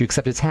electrical issue,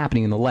 except it's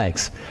happening in the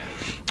legs.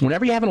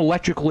 Whenever you have an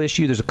electrical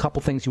issue, there's a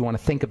couple things you want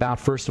to think about.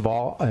 First of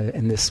all,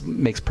 and this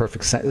makes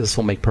perfect sense. This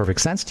will make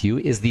perfect sense to you.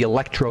 Is the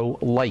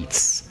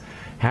electrolytes?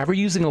 Have her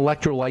using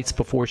electrolytes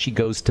before she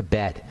goes to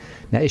bed.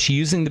 Now, is she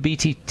using the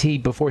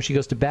BTT before she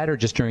goes to bed, or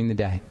just during the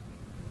day?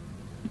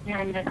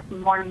 During the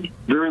morning.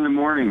 During the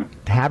morning.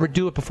 Have her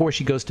do it before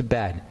she goes to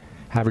bed.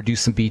 Have her do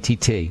some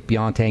BTT,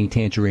 Beyond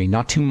Tangerine.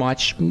 Not too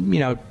much,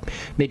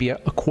 maybe a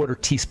quarter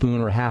teaspoon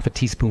or half a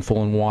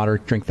teaspoonful in water.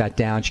 Drink that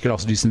down. She could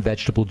also do some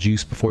vegetable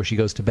juice before she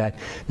goes to bed.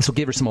 This will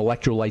give her some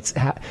electrolytes.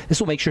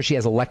 This will make sure she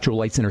has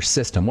electrolytes in her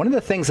system. One of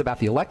the things about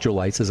the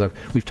electrolytes, as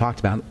we've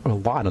talked about a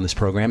lot on this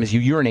program, is you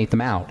urinate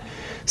them out.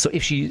 So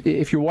if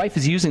your wife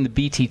is using the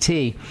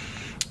BTT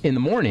in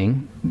the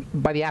morning,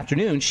 by the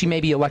afternoon, she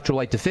may be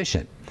electrolyte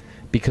deficient,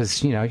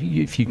 because,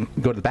 if you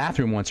go to the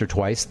bathroom once or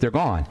twice, they're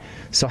gone.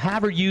 So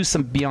have her use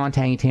some Beyond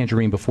Tangy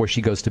Tangerine before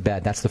she goes to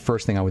bed. That's the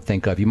first thing I would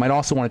think of. You might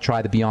also want to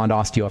try the Beyond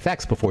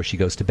OsteoFX before she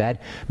goes to bed.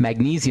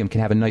 Magnesium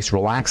can have a nice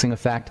relaxing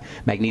effect.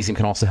 Magnesium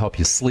can also help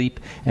you sleep,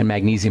 and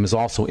magnesium is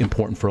also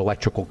important for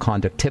electrical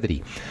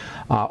conductivity.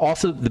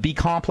 Also, the B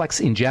complex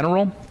in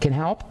general can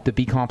help. The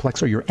B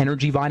complex are your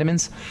energy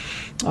vitamins.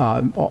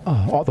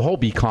 The whole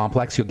B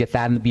complex, you'll get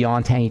that in the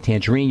Beyond Tangy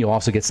Tangerine. You'll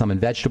also get some in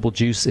vegetable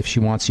juice. If she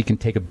wants, she can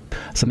take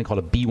something called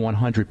a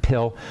B100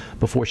 pill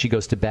before she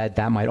goes to bed.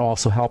 That might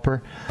also help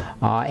her.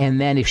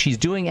 And then if she's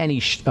doing any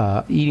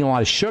eating a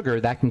lot of sugar,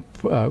 that can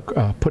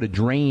put a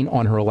drain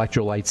on her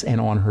electrolytes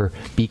and on her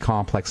B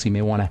complex. So you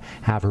may want to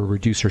have her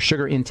reduce her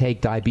sugar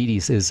intake.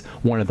 Diabetes is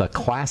one of the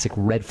classic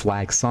red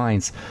flag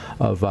signs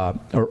of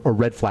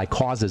or red flag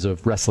causes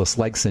of restless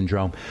leg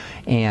syndrome.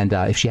 And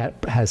if she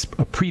has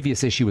a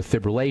previous issue with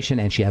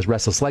fibrillation and she has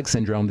restless leg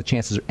syndrome, the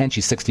chances are, and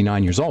she's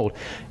 69 years old,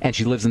 and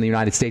she lives in the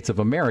United States of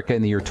America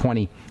in the year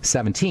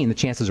 2017, the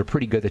chances are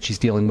pretty good that she's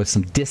dealing with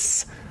some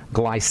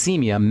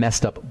dysglycemia,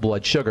 messed up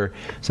blood sugar.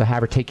 So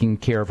have her taking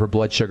care of her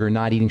blood sugar,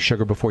 not eating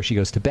sugar before she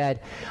goes to bed.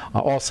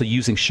 Also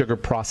using sugar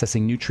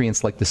processing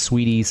nutrients like the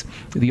Sweeties,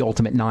 the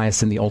Ultimate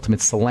Niacin, the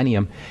Ultimate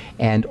Selenium.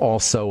 And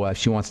also, if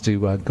she wants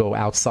to go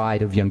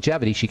outside of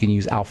longevity, she can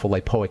use alpha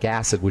lipoic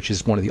acid, which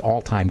is one of the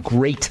all-time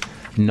great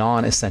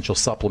non-essential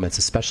supplements,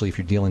 especially if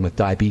you're dealing with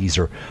diabetes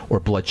or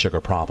blood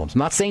sugar problems. I'm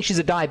not saying she's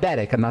a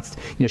diabetic. I'm not,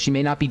 she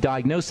may not be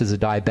diagnosed as a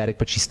diabetic,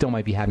 but she still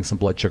might be having some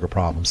blood sugar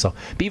problems. So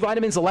B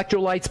vitamins,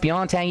 electrolytes,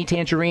 Beyond Tangy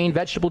Tangerine,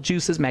 vegetable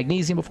juices,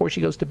 magnesium before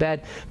she goes to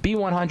bed,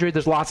 B100.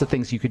 There's lots of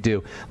things you could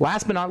do.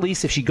 Last but not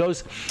least, if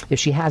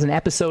she has an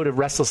episode of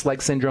restless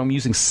leg syndrome,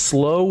 using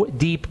slow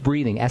deep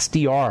breathing,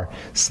 SDR,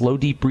 slow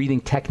deep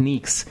breathing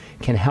techniques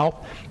can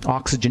help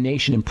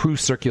oxygenation, improve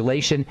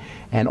circulation,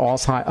 and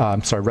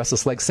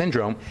restless leg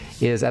syndrome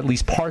is at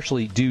least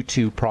partially due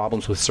to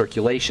problems with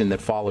circulation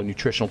that follow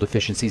nutritional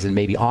deficiencies and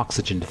maybe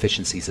oxygen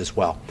deficiencies as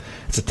well.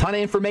 It's a ton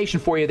of information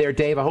for you there,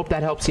 Dave. I hope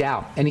that helps you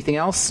out. Anything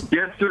else?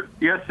 Yes, sir.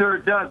 Yes, sir,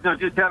 it does. No,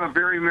 just have a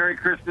very Merry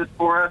Christmas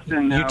for us,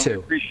 and you too. We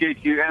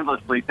appreciate you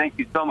endlessly. Thank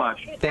you so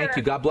much. Thank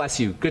you. God bless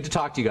you. Good to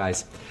talk to you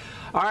guys.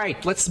 All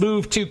right, let's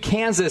move to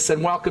Kansas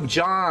and welcome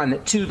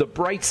John to the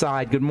bright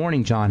side. Good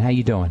morning, John. How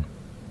you doing?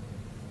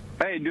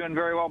 Hey, doing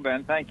very well,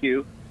 Ben. Thank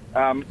you.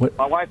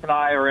 My wife and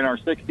I are in our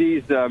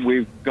 60s.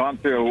 We've gone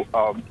through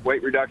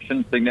weight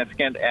reduction,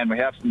 significant, and we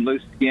have some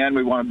loose skin.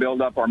 We want to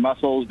build up our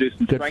muscles, do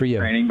some strength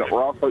training, but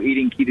we're also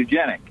eating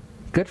ketogenic.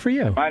 Good for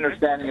you. My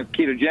understanding of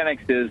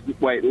ketogenics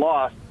is weight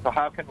loss, so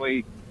how can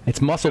we... It's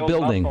muscle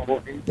building.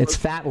 It's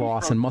fat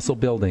loss and muscle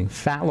building.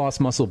 Fat loss,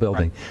 muscle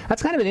building. Right.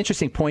 That's kind of an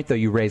interesting point, though,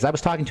 you raised. I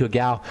was talking to a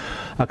gal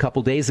a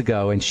couple days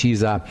ago, and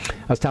I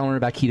was telling her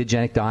about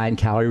ketogenic diet and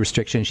calorie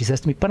restriction. And she says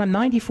to me, but I'm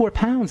 94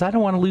 pounds. I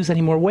don't want to lose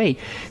any more weight.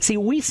 See,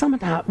 we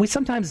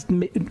sometimes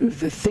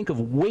think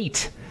of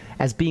weight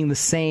as being the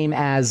same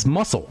as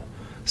muscle.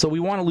 So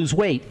we want to lose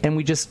weight, and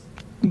we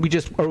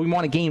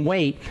want to gain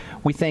weight.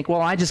 We think, well,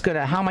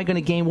 how am I going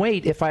to gain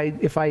weight if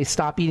I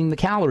stop eating the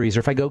calories or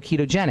if I go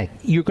ketogenic?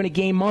 You're going to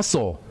gain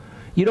muscle.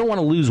 You don't want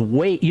to lose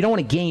weight. You don't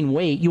want to gain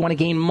weight. You want to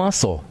gain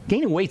muscle.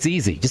 Gaining weight's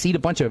easy. Just eat a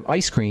bunch of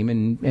ice cream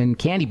and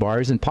candy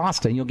bars and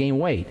pasta and you'll gain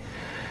weight.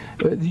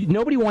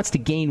 Nobody wants to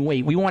gain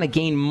weight. We want to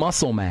gain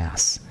muscle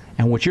mass.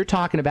 And what you're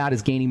talking about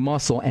is gaining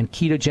muscle, and the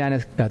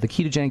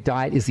ketogenic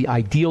diet is the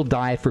ideal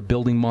diet for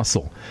building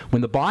muscle.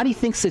 When the body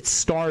thinks it's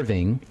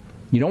starving,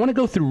 you don't want to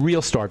go through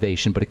real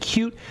starvation, but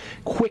acute,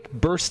 quick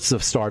bursts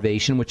of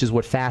starvation, which is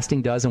what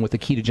fasting does and what the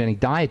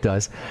ketogenic diet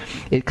does.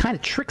 It kind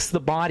of tricks the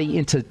body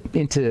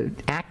into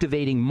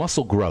activating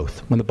muscle growth.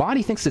 When the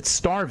body thinks it's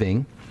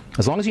starving,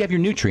 as long as you have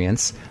your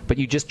nutrients, but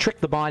you just trick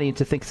the body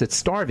into thinking it's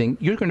starving,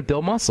 you're going to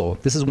build muscle.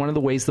 This is one of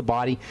the ways the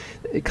body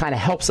kind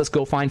of helps us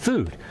go find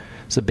food.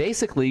 So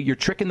basically, you're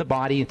tricking the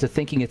body into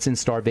thinking it's in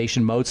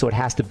starvation mode, so it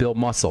has to build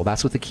muscle.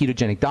 That's what the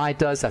ketogenic diet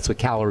does. That's what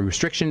calorie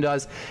restriction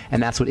does.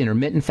 And that's what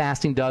intermittent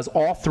fasting does.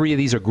 All three of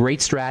these are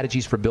great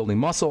strategies for building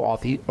muscle. All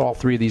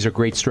three of these are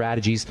great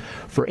strategies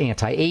for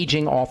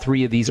anti-aging. All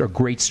three of these are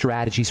great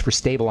strategies for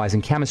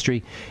stabilizing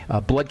chemistry,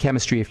 blood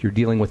chemistry if you're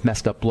dealing with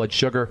messed up blood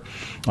sugar.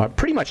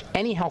 Pretty much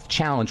any health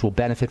challenge will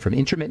benefit from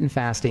intermittent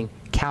fasting,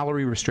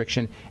 calorie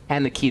restriction,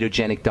 and the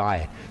ketogenic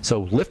diet.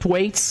 So lift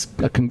weights,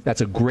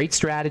 that's a great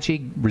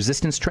strategy.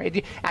 Resistance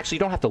training. Actually, you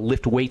don't have to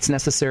lift weights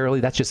necessarily.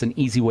 That's just an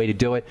easy way to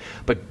do it.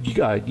 But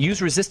use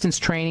resistance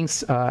training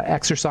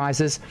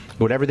exercises,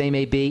 whatever they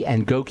may be,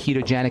 and go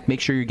ketogenic.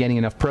 Make sure you're getting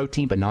enough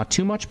protein, but not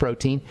too much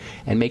protein,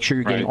 and make sure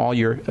you're getting all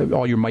your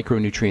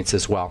micronutrients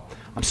as well.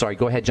 I'm sorry.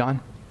 Go ahead, John.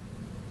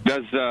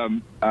 Does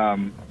the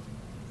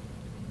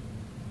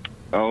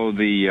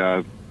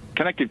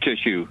connective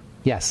tissue?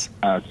 Yes.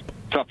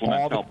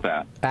 supplements help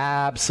that.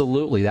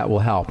 Absolutely, that will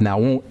help. Now,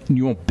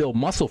 you won't build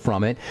muscle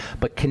from it,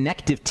 but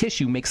connective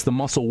tissue makes the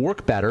muscle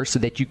work better so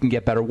that you can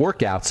get better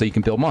workouts so you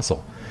can build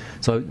muscle.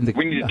 So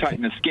we need to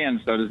tighten the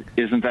skin, so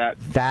isn't that...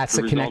 That's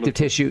a connective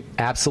tissue.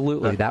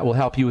 Absolutely. That will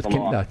help you with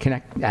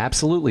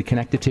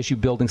connective tissue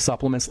building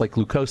supplements like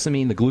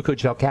glucosamine, the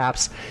glucogel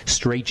caps,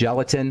 straight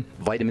gelatin,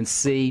 vitamin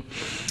C,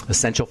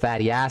 essential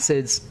fatty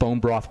acids, bone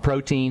broth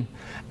protein,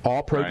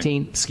 all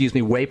protein,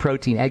 whey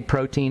protein, egg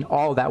protein,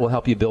 all of that will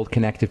help you build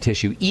connective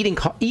tissue. Eating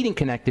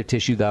connective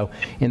tissue, though,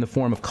 in the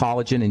form of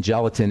collagen and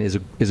gelatin is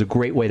a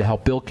great way to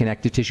help build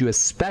connective tissue,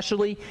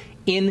 especially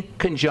in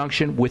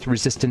conjunction with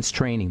resistance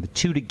training, the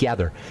two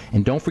together.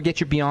 And don't forget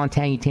your Beyond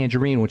Tangy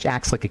Tangerine, which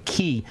acts like a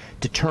key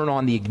to turn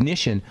on the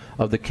ignition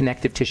of the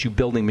connective tissue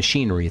building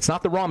machinery. It's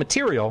not the raw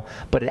material,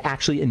 but it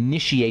actually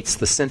initiates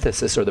the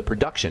synthesis or the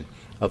production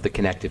of the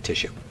connective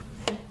tissue.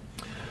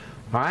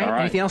 All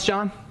right. Anything else,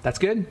 John? That's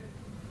good?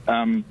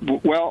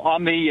 Well,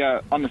 on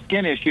the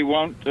skin issue,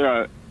 won't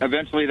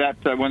eventually that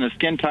when the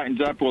skin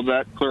tightens up, will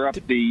that clear up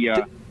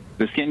the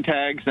skin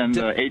tags and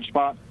the age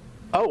spots?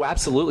 Oh,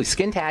 absolutely.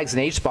 Skin tags and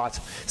age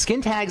spots.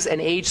 Skin tags and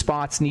age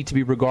spots need to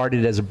be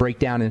regarded as a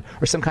breakdown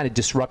or some kind of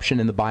disruption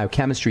in the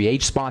biochemistry.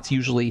 Age spots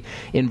usually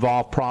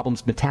involve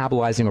problems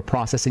metabolizing or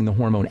processing the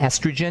hormone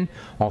estrogen,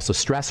 also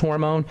stress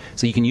hormone.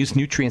 So you can use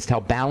nutrients to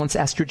help balance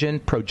estrogen.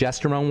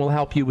 Progesterone will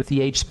help you with the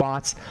age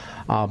spots.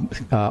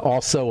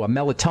 Also,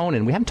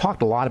 melatonin. We haven't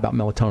talked a lot about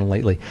melatonin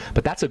lately,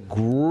 but that's a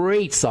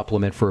great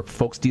supplement for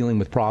folks dealing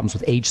with problems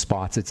with age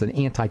spots. It's an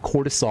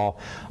anti-cortisol,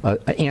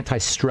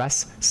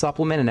 anti-stress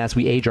supplement, and as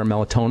we age, our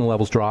melatonin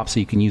levels drop, so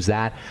you can use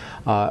that.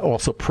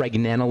 Also,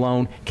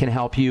 pregnenolone can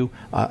help you.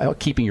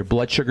 Keeping your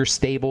blood sugar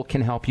stable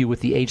can help you with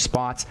the age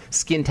spots.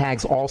 Skin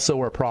tags also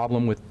are a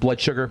problem with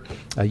blood sugar.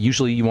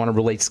 Usually you want to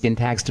relate skin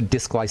tags to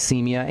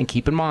dysglycemia, and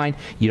keep in mind,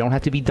 you don't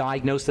have to be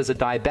diagnosed as a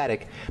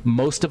diabetic.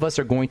 Most of us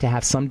are going to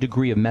have some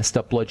degree of messed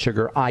up blood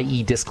sugar,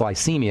 i.e.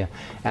 dysglycemia,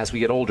 as we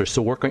get older.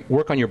 So work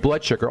on your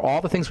blood sugar. All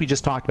the things we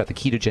just talked about, the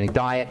ketogenic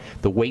diet,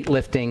 the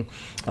weightlifting,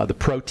 the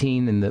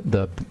protein and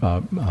the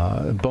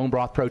bone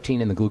broth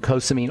protein and the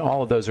glucosamine,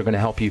 all of those are going to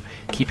help you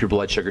keep your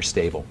blood sugar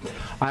stable.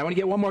 I want to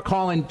get one more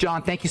call in.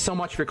 John, thank you so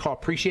much for your call.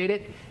 Appreciate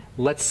it.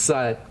 Let's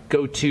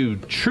go to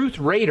Truth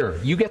Raider.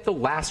 You get the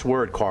last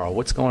word, Carl.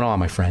 What's going on,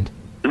 my friend?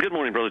 Good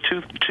morning, brother.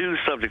 Two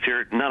subjects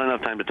here. Not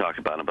enough time to talk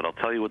about them, but I'll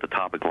tell you what the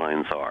topic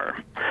lines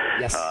are.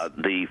 Yes.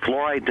 The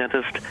fluoride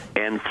dentist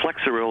and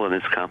Flexeril and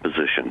its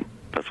composition.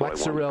 That's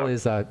Flexeril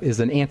is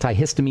an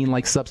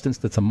antihistamine-like substance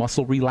that's a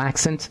muscle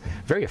relaxant.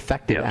 Very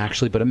effective,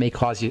 actually, but it may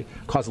cause a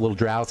little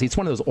drowsy. It's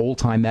one of those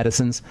old-time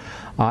medicines.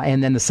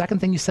 And then the second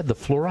thing you said, the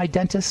fluoride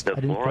dentist? The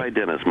fluoride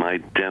dentist, my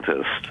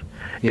dentist,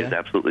 is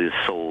absolutely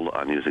sold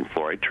on using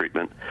fluoride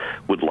treatment,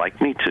 would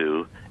like me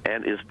to,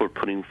 and is for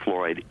putting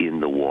fluoride in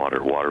the water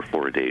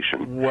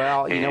fluoridation.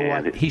 Well, you know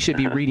what? He should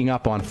be reading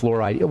up on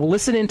fluoride. Well,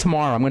 listen in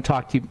tomorrow. I'm going to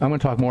talk to you. I'm going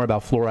to talk more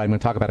about fluoride. I'm going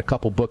to talk about a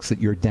couple books that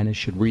your dentist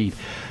should read.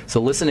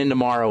 So listen in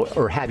tomorrow,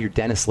 or have your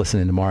dentist listen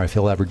in tomorrow if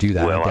he'll ever do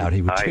that. Well, I doubt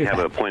he would do I have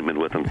that. an appointment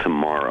with him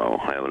tomorrow.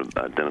 I have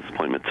a dentist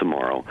appointment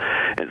tomorrow.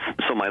 And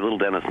so my little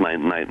dentist, my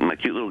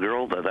cute little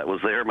girl that was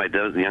there, my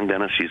young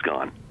dentist, she's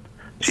gone.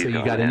 So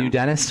you got a new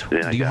dentist?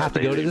 Yeah, do you have to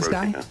go to this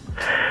guy?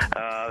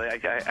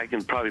 I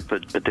can probably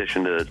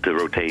petition to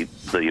rotate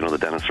the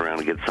dentist around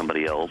and get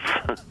somebody else.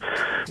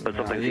 But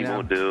some things he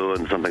won't do,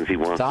 and some things he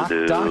wants to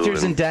do.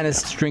 Doctors and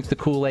dentists drink the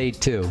Kool-Aid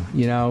too.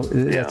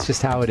 That's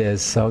just how it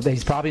is. So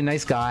he's probably a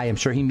nice guy. I'm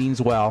sure he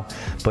means well,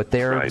 but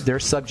they're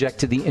subject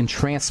to the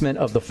entrancement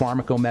of the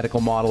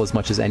pharmacomedical model as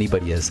much as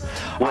anybody is.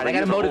 All right, I got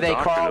to motivate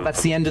Carl.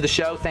 That's the end of the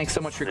show. Thanks so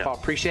much for your call.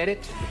 Appreciate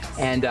it.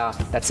 And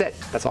that's it.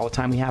 That's all the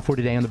time we have for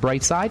today on The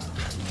Bright Side.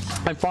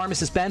 I'm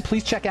Pharmacist Ben.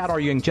 Please check out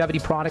our longevity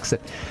products at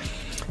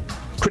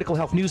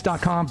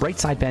criticalhealthnews.com,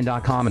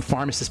 brightsideben.com, and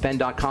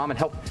pharmacistben.com, and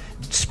help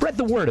spread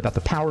the word about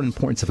the power and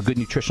importance of a good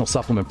nutritional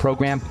supplement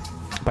program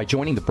by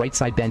joining the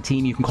Brightside Ben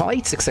team. You can call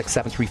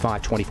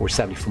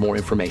 866-735-2470 for more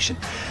information.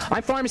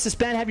 I'm Pharmacist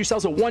Ben. Have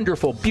yourselves a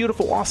wonderful,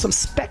 beautiful, awesome,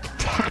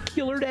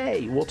 spectacular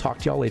day. We'll talk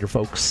to y'all later,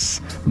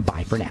 folks.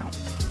 Bye for now.